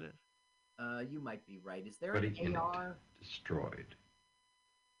 isn't it? You might be right. Is there an AR? Destroyed.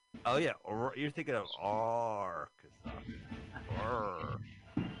 Oh yeah, you're thinking of Arkansas.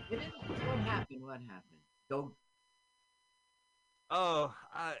 What happened? What happened? Go. Oh,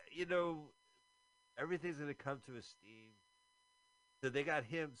 everything's gonna come to a steam. So they got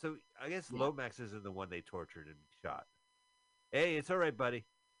him. So I guess Lomax isn't the one they tortured and shot. Hey, it's all right, buddy.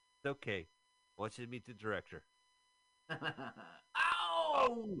 It's okay. I want you to meet the director.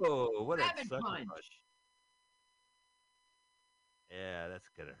 Ow! Oh, what a sucker punch. Yeah, that's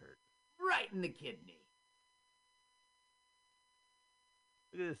gonna hurt. Right in the kidney.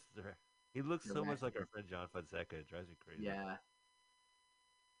 Look at this. He looks so much like our friend John Fonseca. It drives me crazy. Yeah.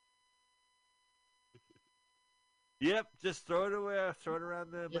 Yep, just throw it away. Throw it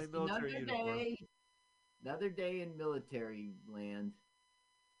around my military uniform. Another day in military land.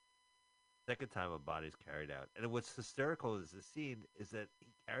 Second time a body's carried out. And what's hysterical is the scene is that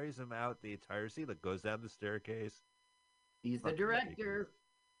he carries him out the entire scene. That goes down the staircase. He's the director.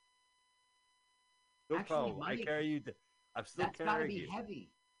 No problem. I carry you. I'm still carrying you. That's got to be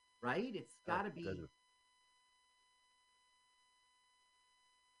heavy, right? It's got to be.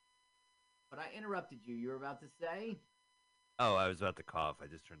 But I interrupted you. You were about to say? Oh, I was about to cough. I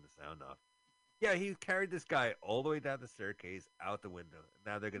just turned the sound off. Yeah, he carried this guy all the way down the staircase, out the window. And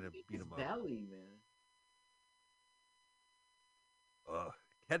now they're going to beat him up. Belly, man.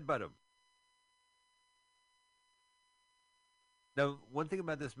 Headbutt him. Now, one thing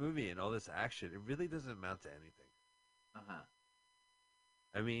about this movie and all this action, it really doesn't amount to anything. Uh-huh.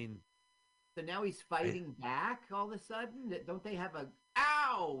 I mean... So now he's fighting back all of a sudden? Don't they have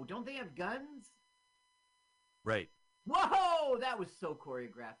Ow! Don't they have guns? Right. Whoa! That was so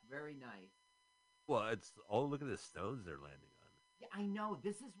choreographed. Very nice. Well, it's... Oh, look at the stones they're landing on. Yeah, I know.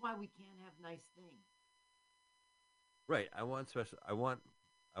 This is why we can't have nice things. Right. I want special. I want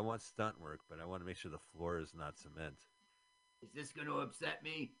stunt work, but I want to make sure the floor is not cement. Is this going to upset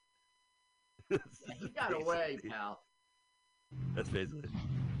me? That's Yeah, he got away, basically- pal. That's basically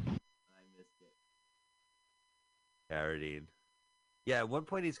I missed it. Carradine. Yeah, at one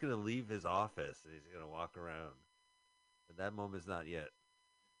point he's going to leave his office and he's going to walk around. But that moment's not yet.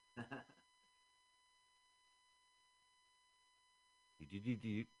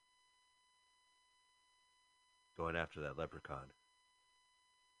 Going after that leprechaun.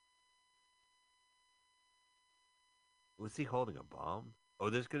 Was he holding a bomb? Oh,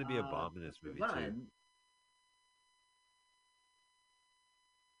 there's going to be a bomb in this movie too.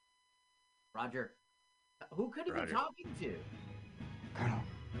 Roger. Who could he be Roger. talking to? Colonel.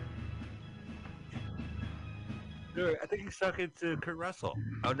 No, I think he's talking to Kurt Russell.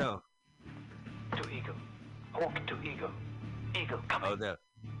 Oh no. To Eagle. Hawk to Eagle. Eagle coming. Oh no.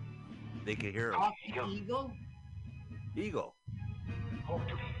 They can hear him. Hawk to Eagle? Eagle. Hawk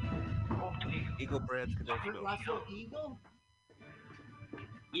to Eagle. Hawk to Eagle. Eagle Brands Convention. Kurt Russell Eagle?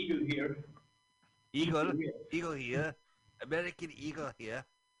 Eagle here. Eagle. Eagle here. American Eagle here.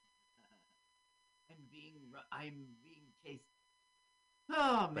 I'm being chased.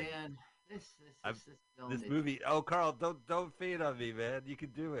 Oh man. This movie. Oh, Carl, don't fade on me, man. You can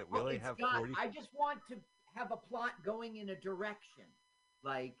do it. We only have 40. I just want to have a plot going in a direction.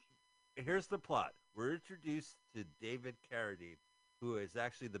 Like, here's the plot. We're introduced to David Carradine, who is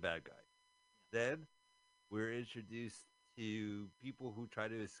actually the bad guy. Then we're introduced to people who try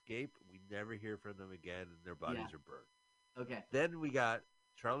to escape. We never hear from them again, and their bodies are burned. Okay. Then we got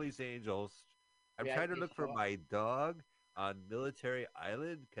Charlie's Angels. I'm trying to look for my dog on Military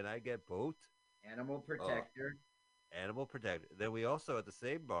Island. Can I get boat? Animal Protector. Animal Protector. Then we also, at the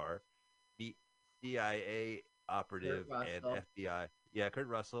same bar, meet CIA operative and FBI. Yeah, Kurt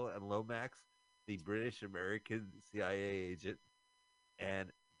Russell and Lomax, the British-American CIA agent.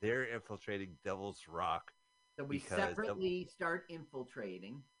 And they're infiltrating Devil's Rock. So we separately start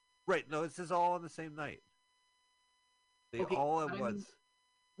infiltrating. Right. No, this is all on the same night. They all at once.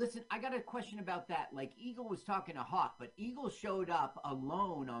 Listen, I got a question about that. Like, Eagle was talking to Hawk, but Eagle showed up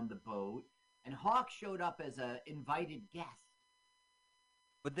alone on the boat, and Hawk showed up as an invited guest.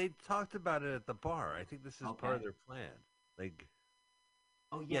 But they talked about it at the bar. I think this is part of their plan. Like,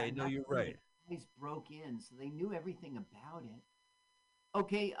 oh yeah, no, you're right. The guys broke in, so they knew everything about it.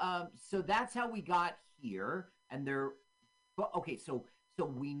 Okay, so that's how we got here, and they're okay. So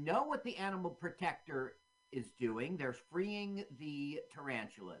we know what the Animal Protector is doing. They're freeing the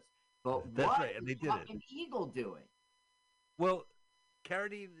tarantulas. But that's what right, and they is did fucking Eagle doing? Well,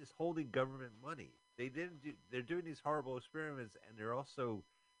 Carradine is holding government money. They're doing these horrible experiments, and they're also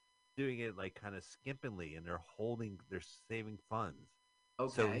doing it like kind of skimpingly, and they're saving funds.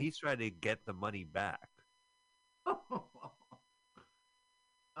 Okay. So he's trying to get the money back.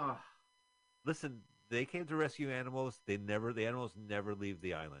 Listen, they came to rescue animals. The animals never leave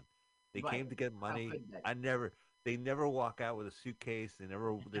the island. They came to get money. They never walk out with a suitcase.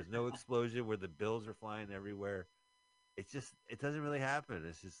 There's no explosion where the bills are flying everywhere. It doesn't really happen.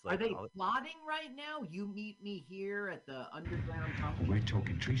 It's just like. Are they plotting right now? You meet me here at the underground company. We're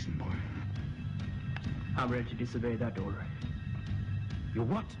talking treason, boy. I'm ready to disobey that order. You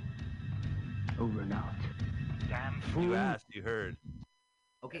what? Over and out. Damn fool. You asked, you heard.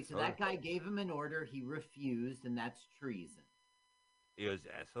 Okay, so that guy gave him an order. He refused, and that's treason. He goes,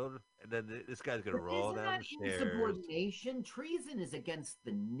 asshole. And then this guy's going to roll down the stairs. Insubordination? Treason is against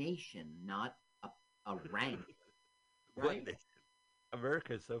the nation, not a rank. What Right? nation?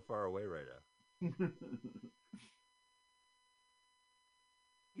 America is so far away right now.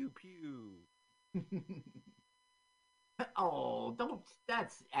 Pew pew. Oh, don't.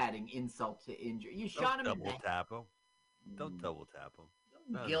 That's adding insult to injury. You shot him in the Double tap him. Don't double tap him.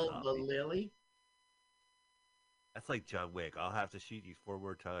 Don't gild the lily. That's like John Wick. I'll have to shoot you 4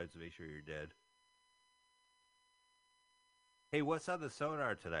 more times to make sure you're dead. Hey, what's on the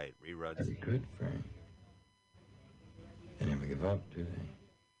sonar tonight? Reruns. That's good, Frank. They never give up, do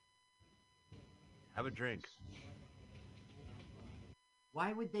they? Have a drink.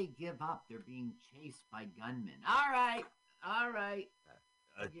 Why would they give up? They're being chased by gunmen. All right.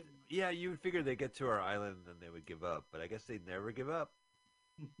 Yeah, you would figure they'd get to our island and they would give up, but I guess they'd never give up.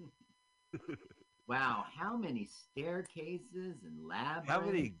 Wow, how many staircases and labyrinths? How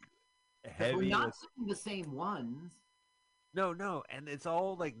many heavy? We're not seeing the same ones. No, and it's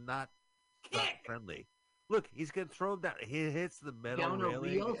all like not friendly. Look, he's gonna throw him down. He hits the metal down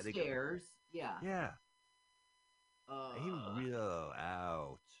railing. Real stairs. Yeah. Yeah.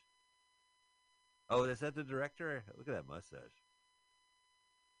 Ouch. Oh, is that the director? Look at that mustache.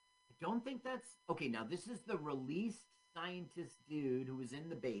 I don't think that's okay. Now this is the released scientist dude who was in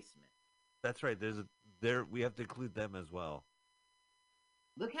the basement. That's right. We have to include them as well.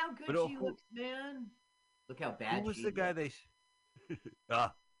 Look how good But she looks, man. Look how who bad was she the guy looks.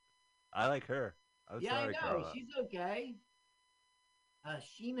 ah, I like her. I'm Yeah, I sorry, know. Carla. She's okay.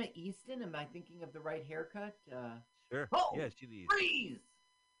 Sheena Easton, am I thinking of the right haircut? Sure. Oh, Yeah, she needs. freeze!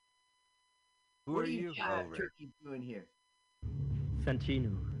 Who What are are you? Ray. Turkey doing here?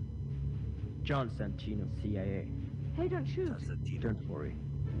 Santino. John Santino, CIA. Hey, don't shoot. Don't worry.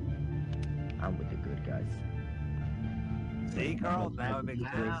 I'm with the good guys. See, Carl? Now it makes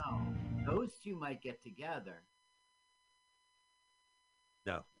sense. Wow. Those two might get together.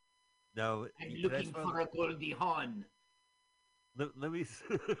 No. I'm Can I looking spoil for a Goldie Hawn. Let me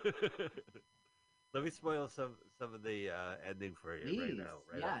let me spoil some of the ending for you right Please, now.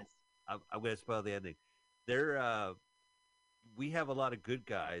 Right yes. I'm going to spoil the ending. We have a lot of good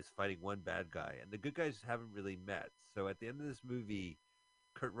guys fighting one bad guy, and the good guys haven't really met. So at the end of this movie,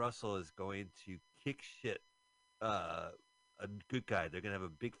 Kurt Russell is going to kick shit a good guy. They're going to have a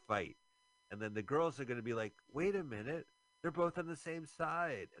big fight, and then the girls are going to be like, "Wait a minute, they're both on the same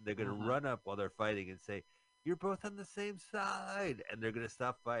side," and they're going to run up while they're fighting and say, "You're both on the same side," and they're going to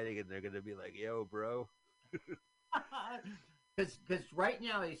stop fighting, and they're going to be like, "Yo, bro." Because right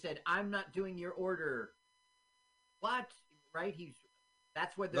now he said, "I'm not doing your order." What? Right?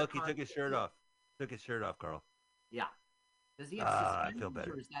 That's what they're. Look, he took his shirt off. Took his shirt off, Carl. Yeah. Does he have I suspenders, feel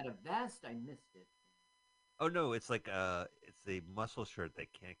better. or is that a vest? I missed it. Oh no, it's like it's a muscle shirt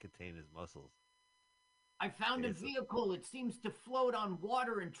that can't contain his muscles. I found a vehicle. It seems to float on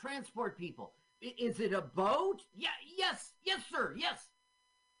water and transport people. Is it a boat? Yeah. Yes, sir. Yes.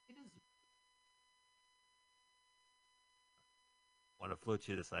 It is. Want to float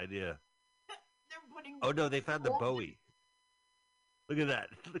you this idea? They're putting. Oh no, they found the Bowie. Look at that!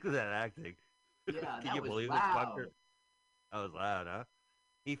 Look at that acting. Yeah, Can that you was believe loud. it, Fucker? That was loud, huh?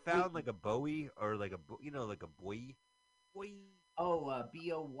 He found like a Bowie or like like a boy. Oh,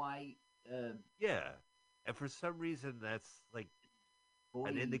 BOY. Yeah, and for some reason that's like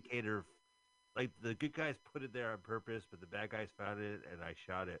an indicator. Like the good guys put it there on purpose, but the bad guys found it, and I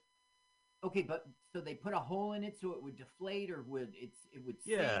shot it. Okay, but so they put a hole in it so it would deflate, or it would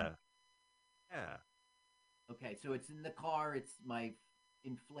sink? Yeah. Okay, so it's in the car. It's my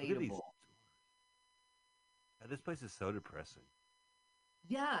Look at these. inflatable. God, this place is so depressing.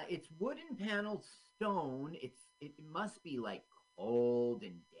 Yeah, it's wooden paneled stone. It must be like cold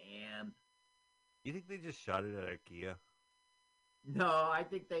and damp. You think they just shot it at IKEA? No, I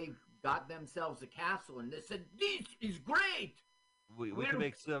think they got themselves a castle and they said, "This is great. We can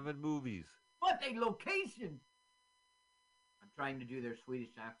make 7 movies." What a location! I'm trying to do their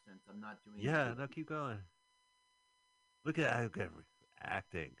Swedish accents. I'm not doing. Yeah, no, keep going. Look at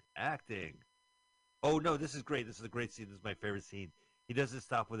acting. Oh no, this is great. This is a great scene. This is my favorite scene. He doesn't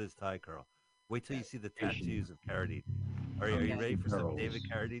stop with his tie, Carl. Wait till you see the tattoos of Carradine. Are you ready for some David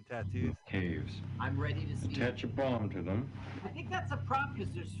Carradine tattoos? Caves. I'm ready to see. Attach a bomb to them. I think that's a prop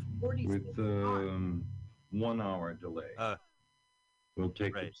because there's 40 with 1 hour delay. We'll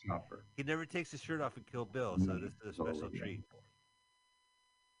take the chopper. He never takes his shirt off in Kill Bill, so this is a special treat.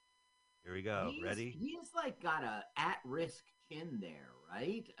 Here we go. Ready? He's like got a at-risk chin there,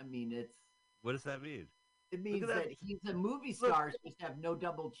 right? I mean, it's. What does that mean? It means that he's a movie star supposed to have no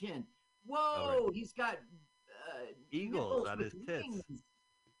double chin. Whoa, he's got eagles on his tits. wings.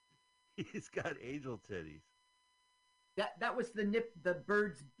 He's got angel titties. That was the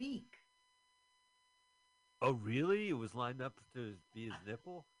bird's beak. Oh, really? It was lined up to be his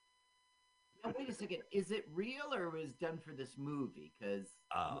nipple? Now, wait a second. Is it real or was it done for this movie? Because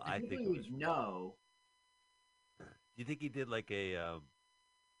I think we it was would know. Do you think he did like a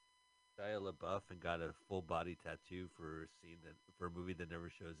Shia LaBeouf and got a full body tattoo for a movie that never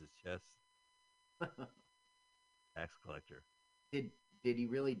shows his chest? Tax collector. Did he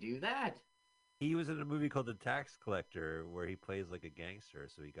really do that? He was in a movie called The Tax Collector where he plays like a gangster,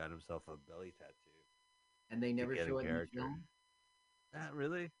 so he got himself a belly tattoo. And they never show it in the film? Not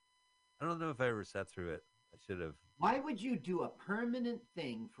really. I don't know if I ever sat through it. I should have. Why would you do a permanent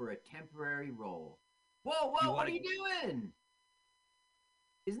thing for a temporary role? Whoa, what are you doing?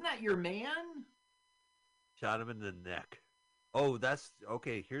 Isn't that your man? Shot him in the neck. Oh, that's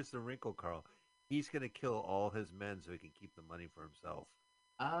okay. Here's the wrinkle, Carl. He's going to kill all his men so he can keep the money for himself.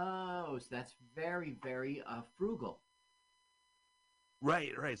 Oh, so that's very, very frugal.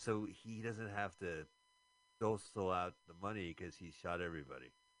 Right. So he doesn't have to dosel out the money because he shot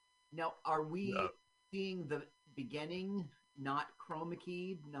everybody. Now, are we seeing the beginning, not chroma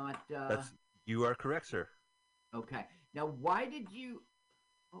keyed, not... You are correct, sir. Okay. Now, why did you...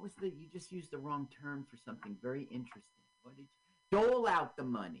 what was you just used the wrong term for something very interesting. What did you dole out the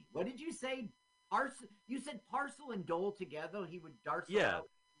money? What did you say? You said parcel and dole together. He would darcel out.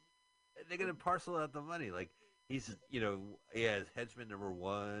 They're gonna parcel out the money. Like he's, he has henchman number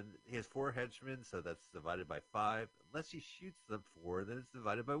 1. He has 4 henchmen, so that's divided by 5. Unless he shoots them 4, then it's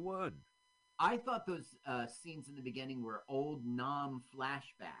divided by 1. I thought those scenes in the beginning were old Nam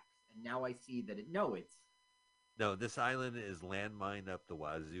flashbacks, and now I see that No, this island is landmine up the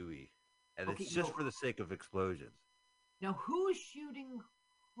wazooie, and it's just for the sake of explosions. Now, who's shooting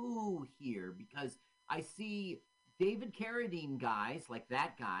who here? Because I see David Carradine guys, like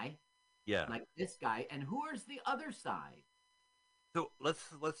that guy, like this guy, and who is the other side? So let's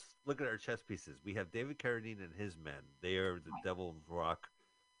look at our chess pieces. We have David Carradine and his men. They are the Devil Rock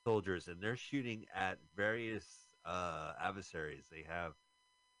soldiers, and they're shooting at various adversaries. They have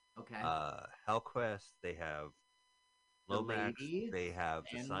Hellquest, they have Lomax, they have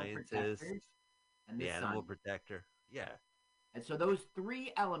the scientist, and the animal protector. Yeah. And so those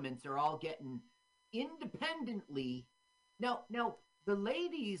 3 elements are all getting independently. No, the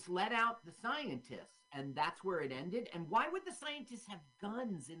ladies let out the scientists, and that's where it ended. And why would the scientists have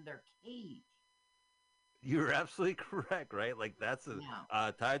guns in their cage? You're absolutely correct, right? Like that's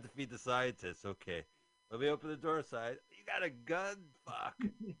time to feed the scientists. Okay, let me open the door side. You got a gun? Fuck.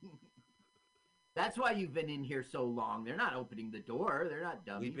 That's why you've been in here so long. They're not opening the door. They're not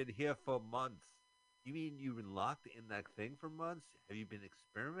dummies. We've been here for months. You mean you've been locked in that thing for months? Have you been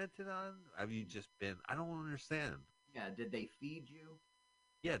experimented on? Have you just been? I don't understand. Yeah. Did they feed you?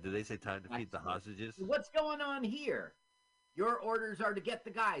 Yeah. Did they say time to feed the hostages? What's going on here? Your orders are to get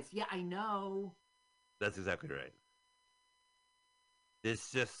the guys. Yeah, I know. That's exactly right. It's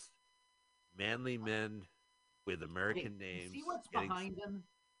just manly men with American names. See what's behind them?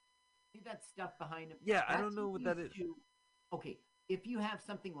 See that stuff behind them? Yeah, I don't know what that is. Okay, if you have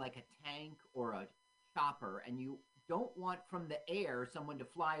something like a tank or a chopper and you don't want from the air someone to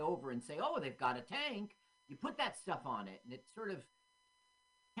fly over and say, oh, they've got a tank, you put that stuff on it, and it sort of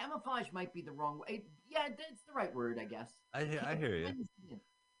camouflage might be the wrong way. Yeah, it's the right word, I guess. I hear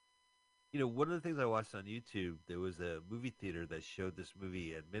you. One of the things I watched on YouTube, there was a movie theater that showed this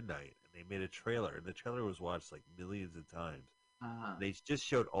movie at midnight, and they made a trailer, and the trailer was watched like millions of times. They just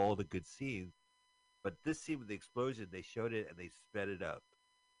showed all the good scenes, but this scene with the explosion, they showed it and they sped it up.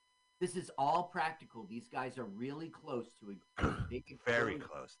 This is all practical. These guys are really close to a big explosion. Very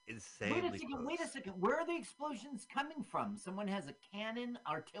close. Insanely close. Wait a second. Where are the explosions coming from? Someone has a cannon,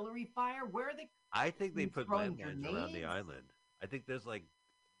 artillery fire? Where are they? I think they put landmines around the island. I think there's like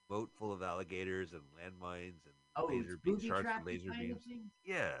a boat full of alligators and landmines and laser beam sharks and laser beams.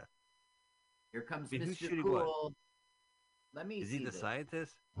 Yeah. Here comes Mr. Cool. What? Let me see. Is he the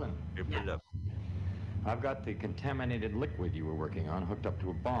scientist? Well, here, put it up. I've got the contaminated liquid you were working on hooked up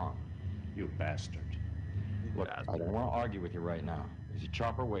to a bomb. You bastard. Look, I don't want to argue with you right now. There's a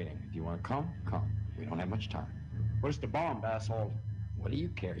chopper waiting. If you want to come, come. We don't have much time. Where's the bomb, asshole? What do you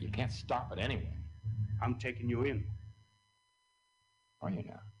care? You can't stop it anyway. I'm taking you in. Are you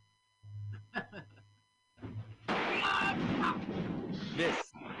now?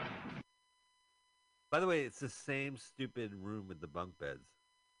 Miss. By the way, it's the same stupid room with the bunk beds.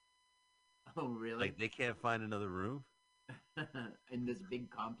 Oh, really? Like they can't find another room in this big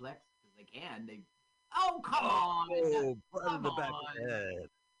complex? Because they can. Oh, come on! Oh, right in the back of the head.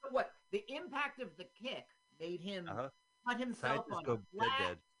 What? The impact of the kick made him cut himself on a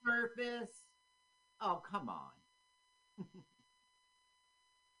flat surface. Oh, come on!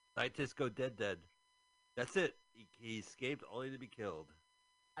 Scientists go dead. That's it. He escaped only to be killed.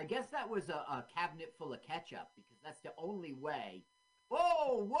 I guess that was a cabinet full of ketchup because that's the only way.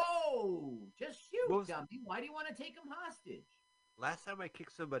 Whoa! Just shoot, dummy. Why do you want to take him hostage? Last time I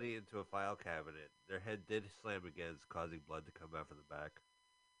kicked somebody into a file cabinet, their head did slam against, causing blood to come out from the back.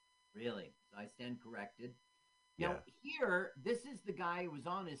 Really? So I stand corrected. Now, here, this is the guy who was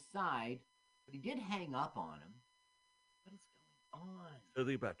on his side, but he did hang up on him. What is going on?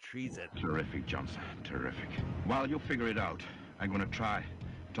 Something about treason. Terrific, Johnson. Terrific. Well, you'll figure it out. I'm going to try.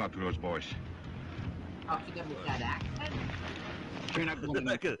 Talk to those boys. Talk to them with that accent? You're not going to...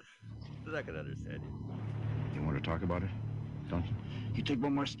 They're not going to understand you. You want to talk about it, Johnson? You take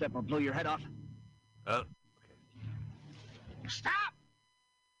one more step, I'll blow your head off. Oh, okay. Stop!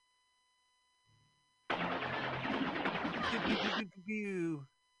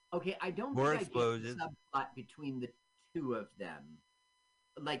 Okay, I don't more think explosions. I get the subplot between the two of them.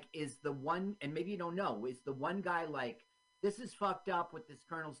 Like, is the one, and maybe you don't know, is the one guy like, this is fucked up what this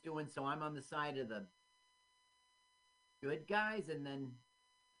colonel's doing, so I'm on the side of the good guys, and then,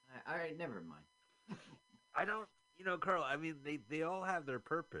 all right, never mind. I don't, Carl. I mean, they all have their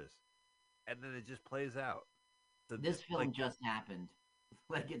purpose, and then it just plays out. So This film just happened.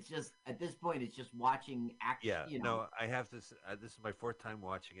 Like it's just at this point, it's just watching action. Yeah, no, I have to. This is my fourth time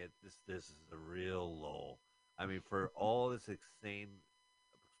watching it. This is a real lull. I mean, for all this insane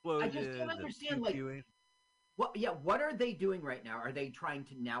I just don't explosions and understand. Like, pew-pewing. what? Yeah, what are they doing right now? Are they trying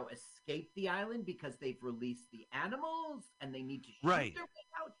to now escape the island because they've released the animals and they need to shoot Right. their way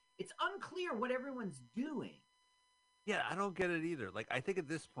out? It's unclear what everyone's doing. Yeah, I don't get it either. Like, I think at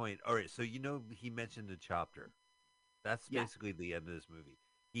this point, all right. So he mentioned the chopper. That's basically the end of this movie.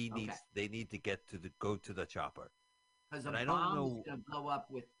 They need to go to the chopper. Because a And I bomb don't is know. going to blow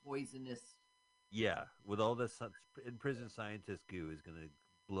up with poisonous. Yeah, with all this in prison scientist goo is going to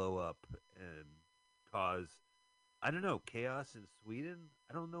blow up and cause, I don't know, chaos in Sweden.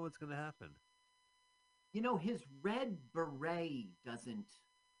 I don't know what's going to happen. His red beret doesn't.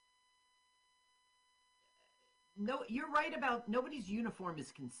 No, you're right about nobody's uniform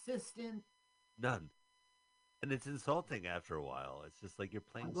is consistent. None. And it's insulting after a while. It's just like you're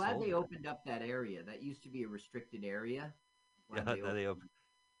playing. I'm glad soldier. they opened up that area. That used to be a restricted area. Yeah, they opened.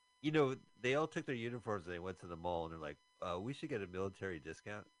 They all took their uniforms and they went to the mall and they're like, we should get a military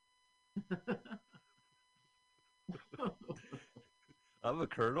discount. I'm a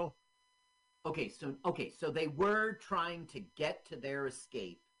colonel. Okay, so they were trying to get to their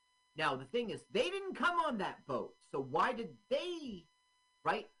escape. Now the thing is, they didn't come on that boat. So why did they?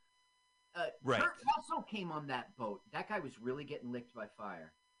 Right. Right. Kurt Russell came on that boat. That guy was really getting licked by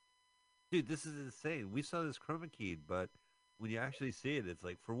fire. Dude, this is insane. We saw this chroma keyed, but when you actually see it, it's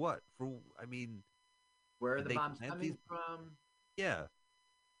like, for what? Where are did the they bombs plant coming these- from? Yeah.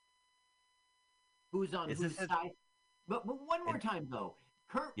 Who's on Isn't whose it- side? But one more time though,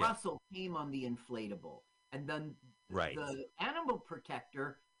 Kurt Yeah. Russell came on the inflatable, and then Right. the animal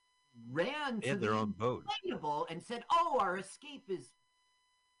protector ran They to had their the own boat. inflatable and said, "Oh, our escape is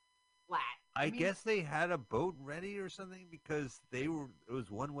flat." I mean, guess they had a boat ready or something because it was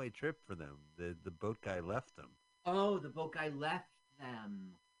one-way trip for them. The boat guy left them. Oh, the boat guy left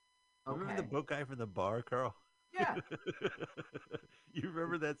them. Remember Okay. the boat guy from the bar, Carl? Yeah. You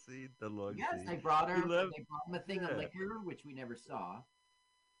remember that scene? The long Yes, scene? they brought her. He left- They brought him a thing Yeah. of liquor, which we never saw.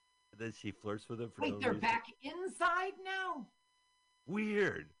 And then she flirts with him for Wait, no they're reason. back inside now?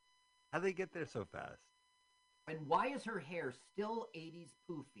 Weird. How'd they get there so fast? And why is her hair still 80s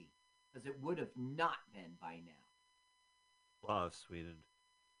poofy? Because it would have not been by now. Law of Sweden.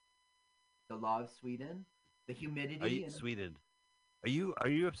 The law of Sweden, the humidity. Are you and... Sweden? Are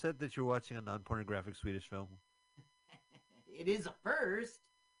you upset that you're watching a non-pornographic Swedish film? It is a first.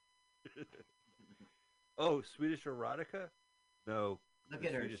 Oh, Swedish erotica? No. Look the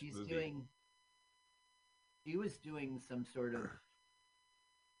at her. Swedish She's movie. doing. She was doing some sort of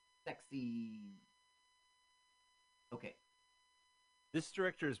sexy. Okay. This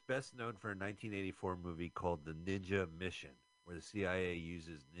director is best known for a 1984 movie called The Ninja Mission, where the CIA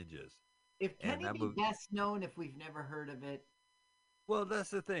uses ninjas. If And can he that be movie- best known if we've never heard of it? Well, that's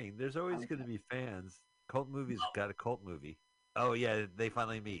the thing. There's always going to be fans. Cult movies got a cult movie. Oh yeah, they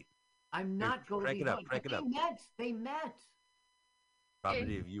finally meet. I'm not going crank to it up, crank it up. They met.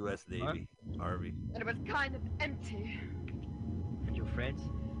 Property of U.S. Navy, Harvey. And it was kind of empty. And your friends?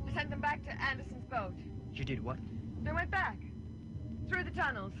 I sent them back to Anderson's boat. You did what? They went back. Through the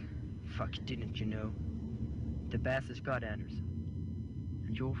tunnels. Fuck, didn't you know? The bastards got Anderson.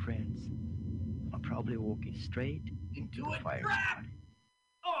 And your friends are probably walking straight into the fire. trap!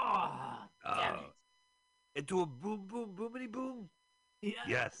 Oh, damn it. Into a boom, boom, boomity boom. Yeah.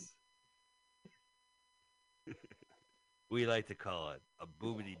 Yes. We like to call it a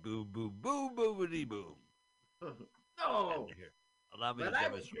boomity boom, boom, boom, boomity boom. No. Here, allow me When to I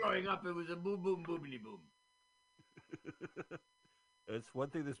was demonstrate. growing up, it was a boom, boom, boomity boom. That's one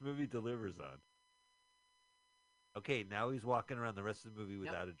thing this movie delivers on. Okay, now he's walking around the rest of the movie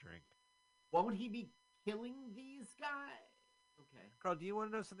without a drink. Won't he be killing these guys? Okay. Carl, do you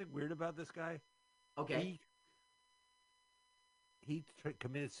want to know something weird about this guy? Okay. He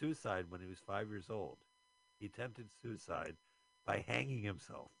committed suicide when he was 5 years old. He attempted suicide by hanging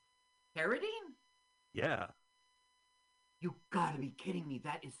himself. Carradine? Yeah. You gotta be kidding me.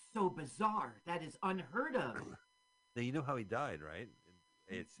 That is so bizarre. That is unheard of. Now, you know how he died, right?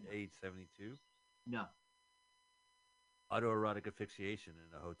 It's age 72. No. Autoerotic asphyxiation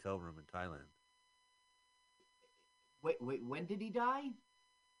in a hotel room in Thailand. Wait, when did he die?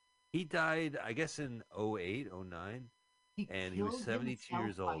 He died, I guess, in 08, 09. And he was killed 72 years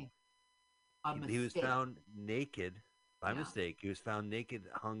himself old. by a He was mistake. found naked by Yeah. mistake. He was found naked,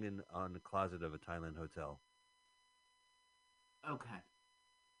 hung on the closet of a Thailand hotel. Okay.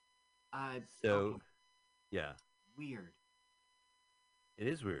 So, okay. yeah. weird. It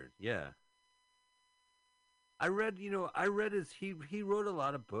is weird. Yeah. I read he wrote a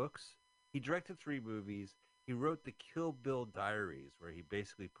lot of books. He directed 3 movies. He wrote the Kill Bill Diaries, where he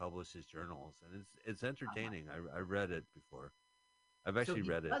basically published his journals, and it's entertaining. I read it before. I've actually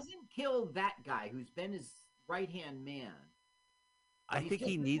read it. Doesn't kill that guy who's been his right-hand man. I think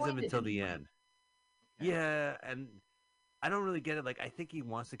he needs him until the end. Okay. Yeah, and I don't really get it. Like, I think he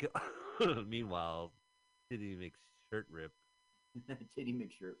wants to kill. Meanwhile, Titty McShirt Rip. Titty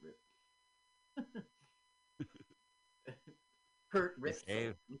McShirt Rip. Kurt Rip.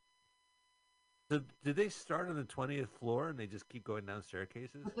 So did they start on the 20th floor and they just keep going down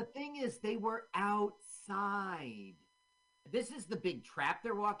staircases? But the thing is, they were outside. This is the big trap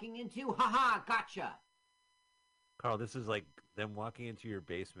they're walking into. Ha, gotcha. Carl, this is like them walking into your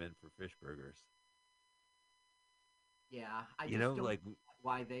basement for fish burgers. Yeah, I just don't know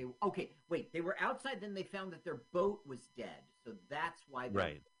why they... Okay, wait, they were outside, then they found that their boat was dead. So that's why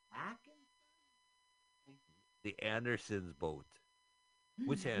they're back inside? The Andersons' boat.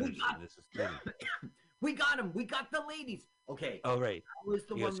 Which Anderson? This is We got him. We got the ladies. Okay. Oh, right. That was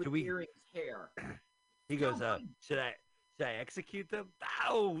the one with earrings hair. He goes, should I execute them?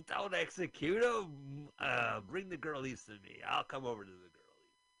 No, don't execute them. Bring the girlies to me. I'll come over to the girlies.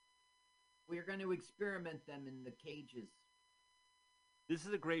 We're going to experiment them in the cages. This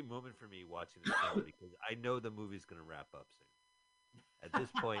is a great moment for me watching this film because I know the movie's going to wrap up soon. At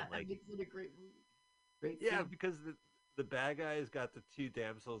this point, like... Makes it a great movie. Great yeah, scene. because the bad guys got the 2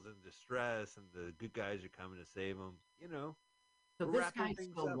 damsels in distress, and the good guys are coming to save them. You know. So this guy's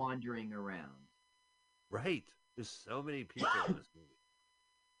still wandering around. Right. There's so many people in this movie.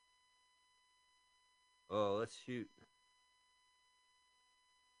 Oh, let's shoot.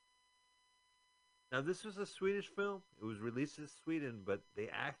 Now, this was a Swedish film. It was released in Sweden, but they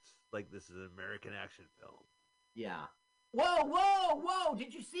act like this is an American action film. Yeah. Whoa!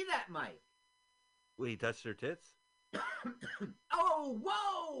 Did you see that, Mike? Well, he touched her tits? Oh,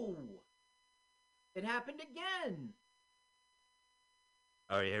 whoa! It happened again.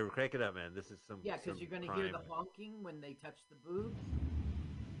 All right, hey, crank it up, man. This is some... Yeah, because you're going to hear the honking when they touch the boobs.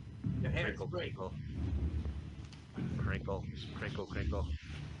 Crinkle, crinkle. Crinkle, crinkle, crinkle.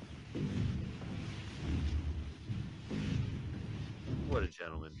 What a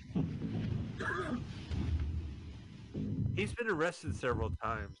gentleman. He's been arrested several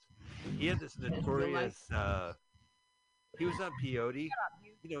times. He had this notorious... he was on peyote.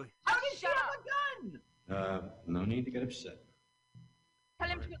 You know... How did you have a gun? No need to get upset. Tell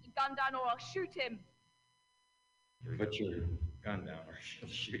him to put the gun down or I'll shoot him. Put your gun down or she'll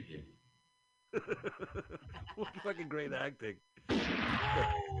shoot you. What fucking great acting.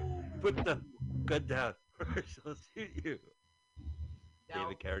 Put the gun down or she'll shoot you. Now,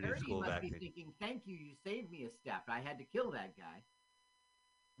 David Carradine School of must be Acting. thinking, thank you, you saved me a step. I had to kill that guy.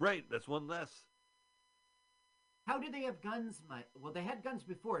 Right, that's one less. How do they have guns, Mike? Well, they had guns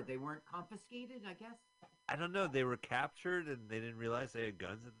before. They weren't confiscated, I guess? I don't know. They were captured and they didn't realize they had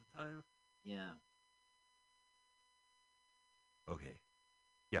guns at the time. Yeah. Okay.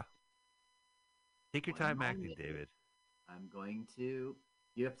 Yeah. Take your time acting, David. I'm going to...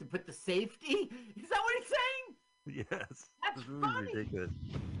 You have to put the safety? Is that what he's saying? Yes. That's this movie's funny. ridiculous.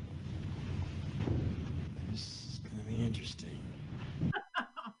 This is going to be interesting.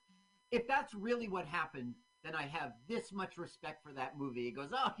 If that's really what happened, then I have this much respect for that movie. He goes,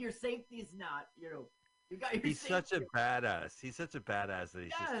 oh, your safety's not, you know... You got your He's safety. such a badass. He's such a badass that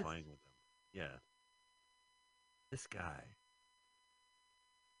he's Yes. just toying with them. Yeah. This guy.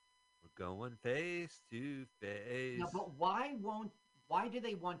 We're going face to face. No, but why do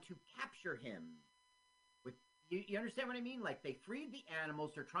they want to capture him? You understand what I mean? Like, they freed the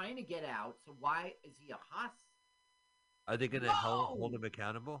animals, they're trying to get out, so why is he a hostage? Are they going to hold him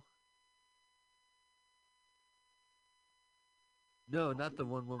accountable? No, not the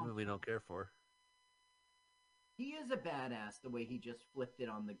one woman we don't care for. He is a badass the way he just flipped it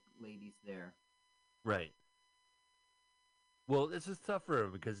on the ladies there. Right. Well, this is tough for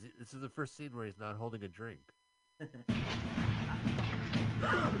him because this is the first scene where he's not holding a drink.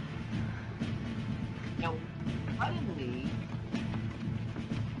 Now, suddenly,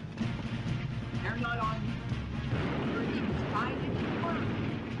 they're not on the side anymore.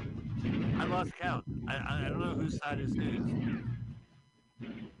 I lost count. I don't know whose side is whose.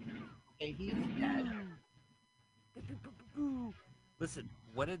 Okay, he's dead. Listen,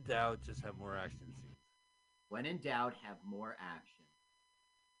 when in doubt, just have more action scenes. When in doubt, have more action.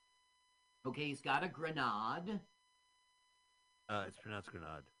 Okay, he's got a grenade. It's pronounced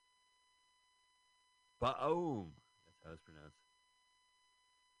grenade. Ba-oom. That's how it's pronounced.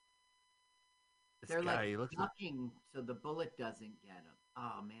 they're guy, like he looks ducking so the bullet doesn't get him.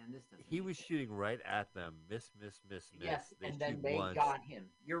 Oh man, this doesn't. he was shooting right at them. Miss. Yes, They and then shoot they once. got him.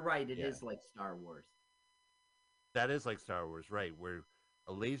 You're right. It Yeah. is like Star Wars. That is like Star Wars, right? Where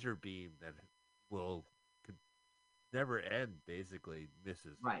a laser beam that could never end basically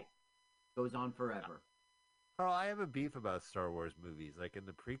misses. Right. Goes on forever. Carl, I have a beef about Star Wars movies. Like in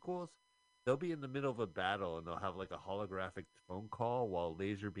the prequels, they'll be in the middle of a battle and they'll have like a holographic phone call while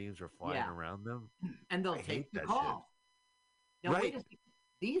laser beams are flying around them. And they'll I take hate the that call. Now Right. wait a second.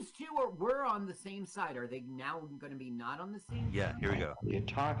 These two were on the same side. Are they now going to be not on the same side? Yeah, here we go. What are you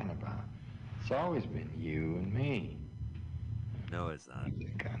talking about? It's always been you and me. No, it's not.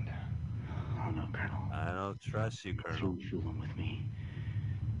 Keep the gun down. Oh, no, Colonel. I don't trust you, Colonel. Through fooling with me.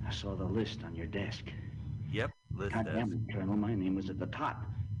 I saw the list on your desk. Yep, list God damn desk. it, Colonel. My name was at the top.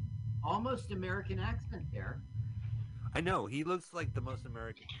 Almost American accent there. I know. He looks like the most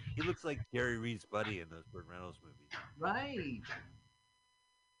American. He looks like Gary Reed's buddy in those Burt Reynolds movies. Right.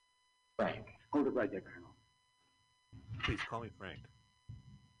 Frank. Hold it right there, Colonel. Please call me Frank.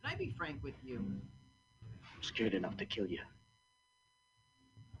 Can I be frank with you? I'm scared enough to kill you.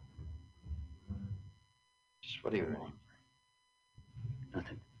 Just what do you want?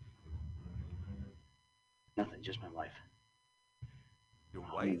 Nothing. Nothing, just my wife. Your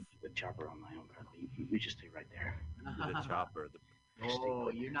I'll wife? leave the chopper on my own, Colonel. You just stay right there. The chopper. Oh,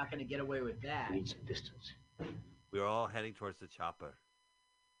 you're not going to get away with that. We need some distance. We're all heading towards the chopper.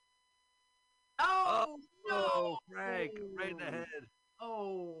 Oh, no! Frank, right in the head.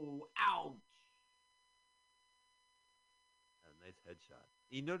 Oh, ouch. A nice headshot.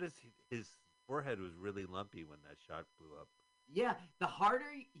 You notice his forehead was really lumpy when that shot blew up. Yeah, the harder,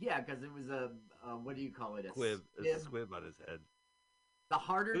 because it was a what do you call it? Squib. It's a squib on his head. The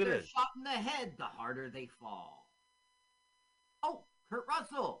harder Look at they're this. shot in the head, the harder they fall. Oh, Kurt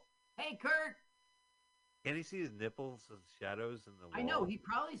Russell. Hey, Kurt. Can you see his nipples and shadows in the wall? I know, he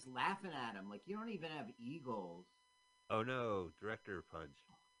probably's laughing at him. Like, you don't even have eagles. Oh, no. Director punch.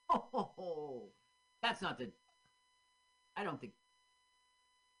 Oh, that's not the... I don't think...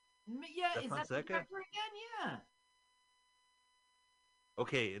 Yeah, is that the Fonseca? director again? Yeah.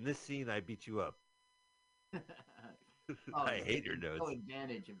 Okay, in this scene, I beat you up. Oh, I hate your taking notes. no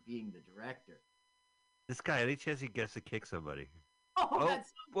advantage of being the director. This guy, any chance he gets to kick somebody? Oh, that's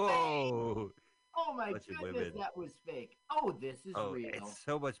so whoa! fake. Oh my Bunch of goodness, women. that was fake. Oh, this is Oh, real. it's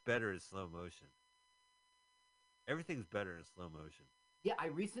so much better in slow motion. Everything's better in slow motion. Yeah, I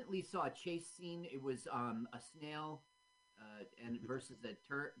recently saw a chase scene. It was a snail and versus a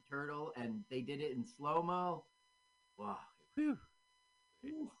turtle, and they did it in slow mo. Wow. Whew.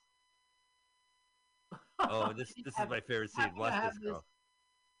 Oh, this is my favorite scene. Watch this, girl.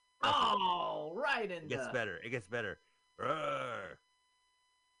 Oh, right in It gets better. It gets better. Roar.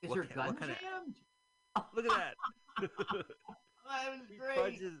 Is What her ki- gun what kinda- jammed? Look at that. That was He great.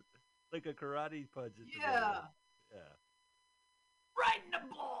 punches like a karate punch. Into Yeah. Yeah. Right in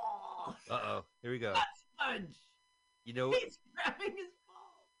the ball. Uh-oh. Here we go. Punch. You know, He's grabbing his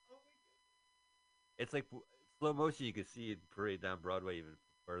ball. Oh it's like slow motion. You can see it parade down Broadway even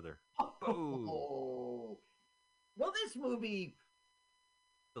further. my God. Boom. Oh. Well, this movie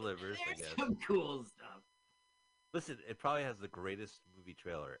Delivers, I there's guess. some cool stuff. Listen, it probably has the greatest movie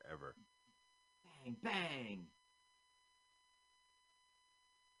trailer ever. Bang, bang.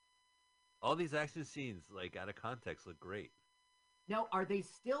 All these action scenes, like out of context, look great. Now, are they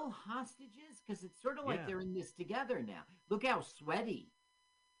still hostages? Because it's sort of like Yeah. they're in this together now. Look how sweaty.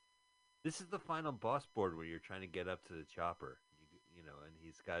 This is the final boss board where you're trying to get up to the chopper. You know, and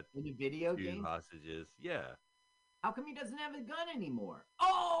he's got In a video two game? hostages. Yeah. How come he doesn't have a gun anymore?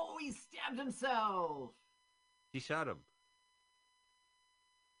 Oh, he stabbed himself. She shot him.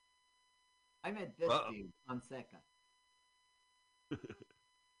 I met this Uh-oh. dude, Fonseca.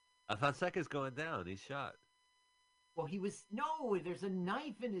 Fonseca's going down. He's shot. Well, he was no. There's a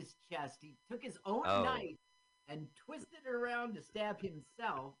knife in his chest. He took his own Oh. knife and twisted it around to stab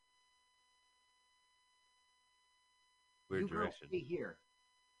himself. Weird you girls direction. stay here.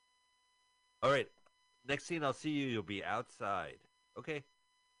 All right. Next scene, I'll see you. You'll be outside. Okay.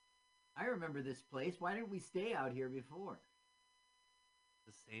 I remember this place. Why didn't we stay out here before?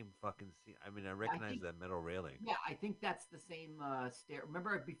 The same fucking scene. I mean, I recognize think- that metal railing. Yeah, I think that's the same stair.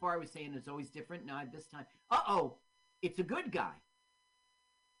 Remember before I was saying it's always different? Now this time, uh-oh, it's a good guy.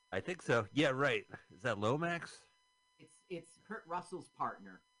 I think so. Yeah, right. Is that Lomax? It's Kurt Russell's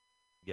partner.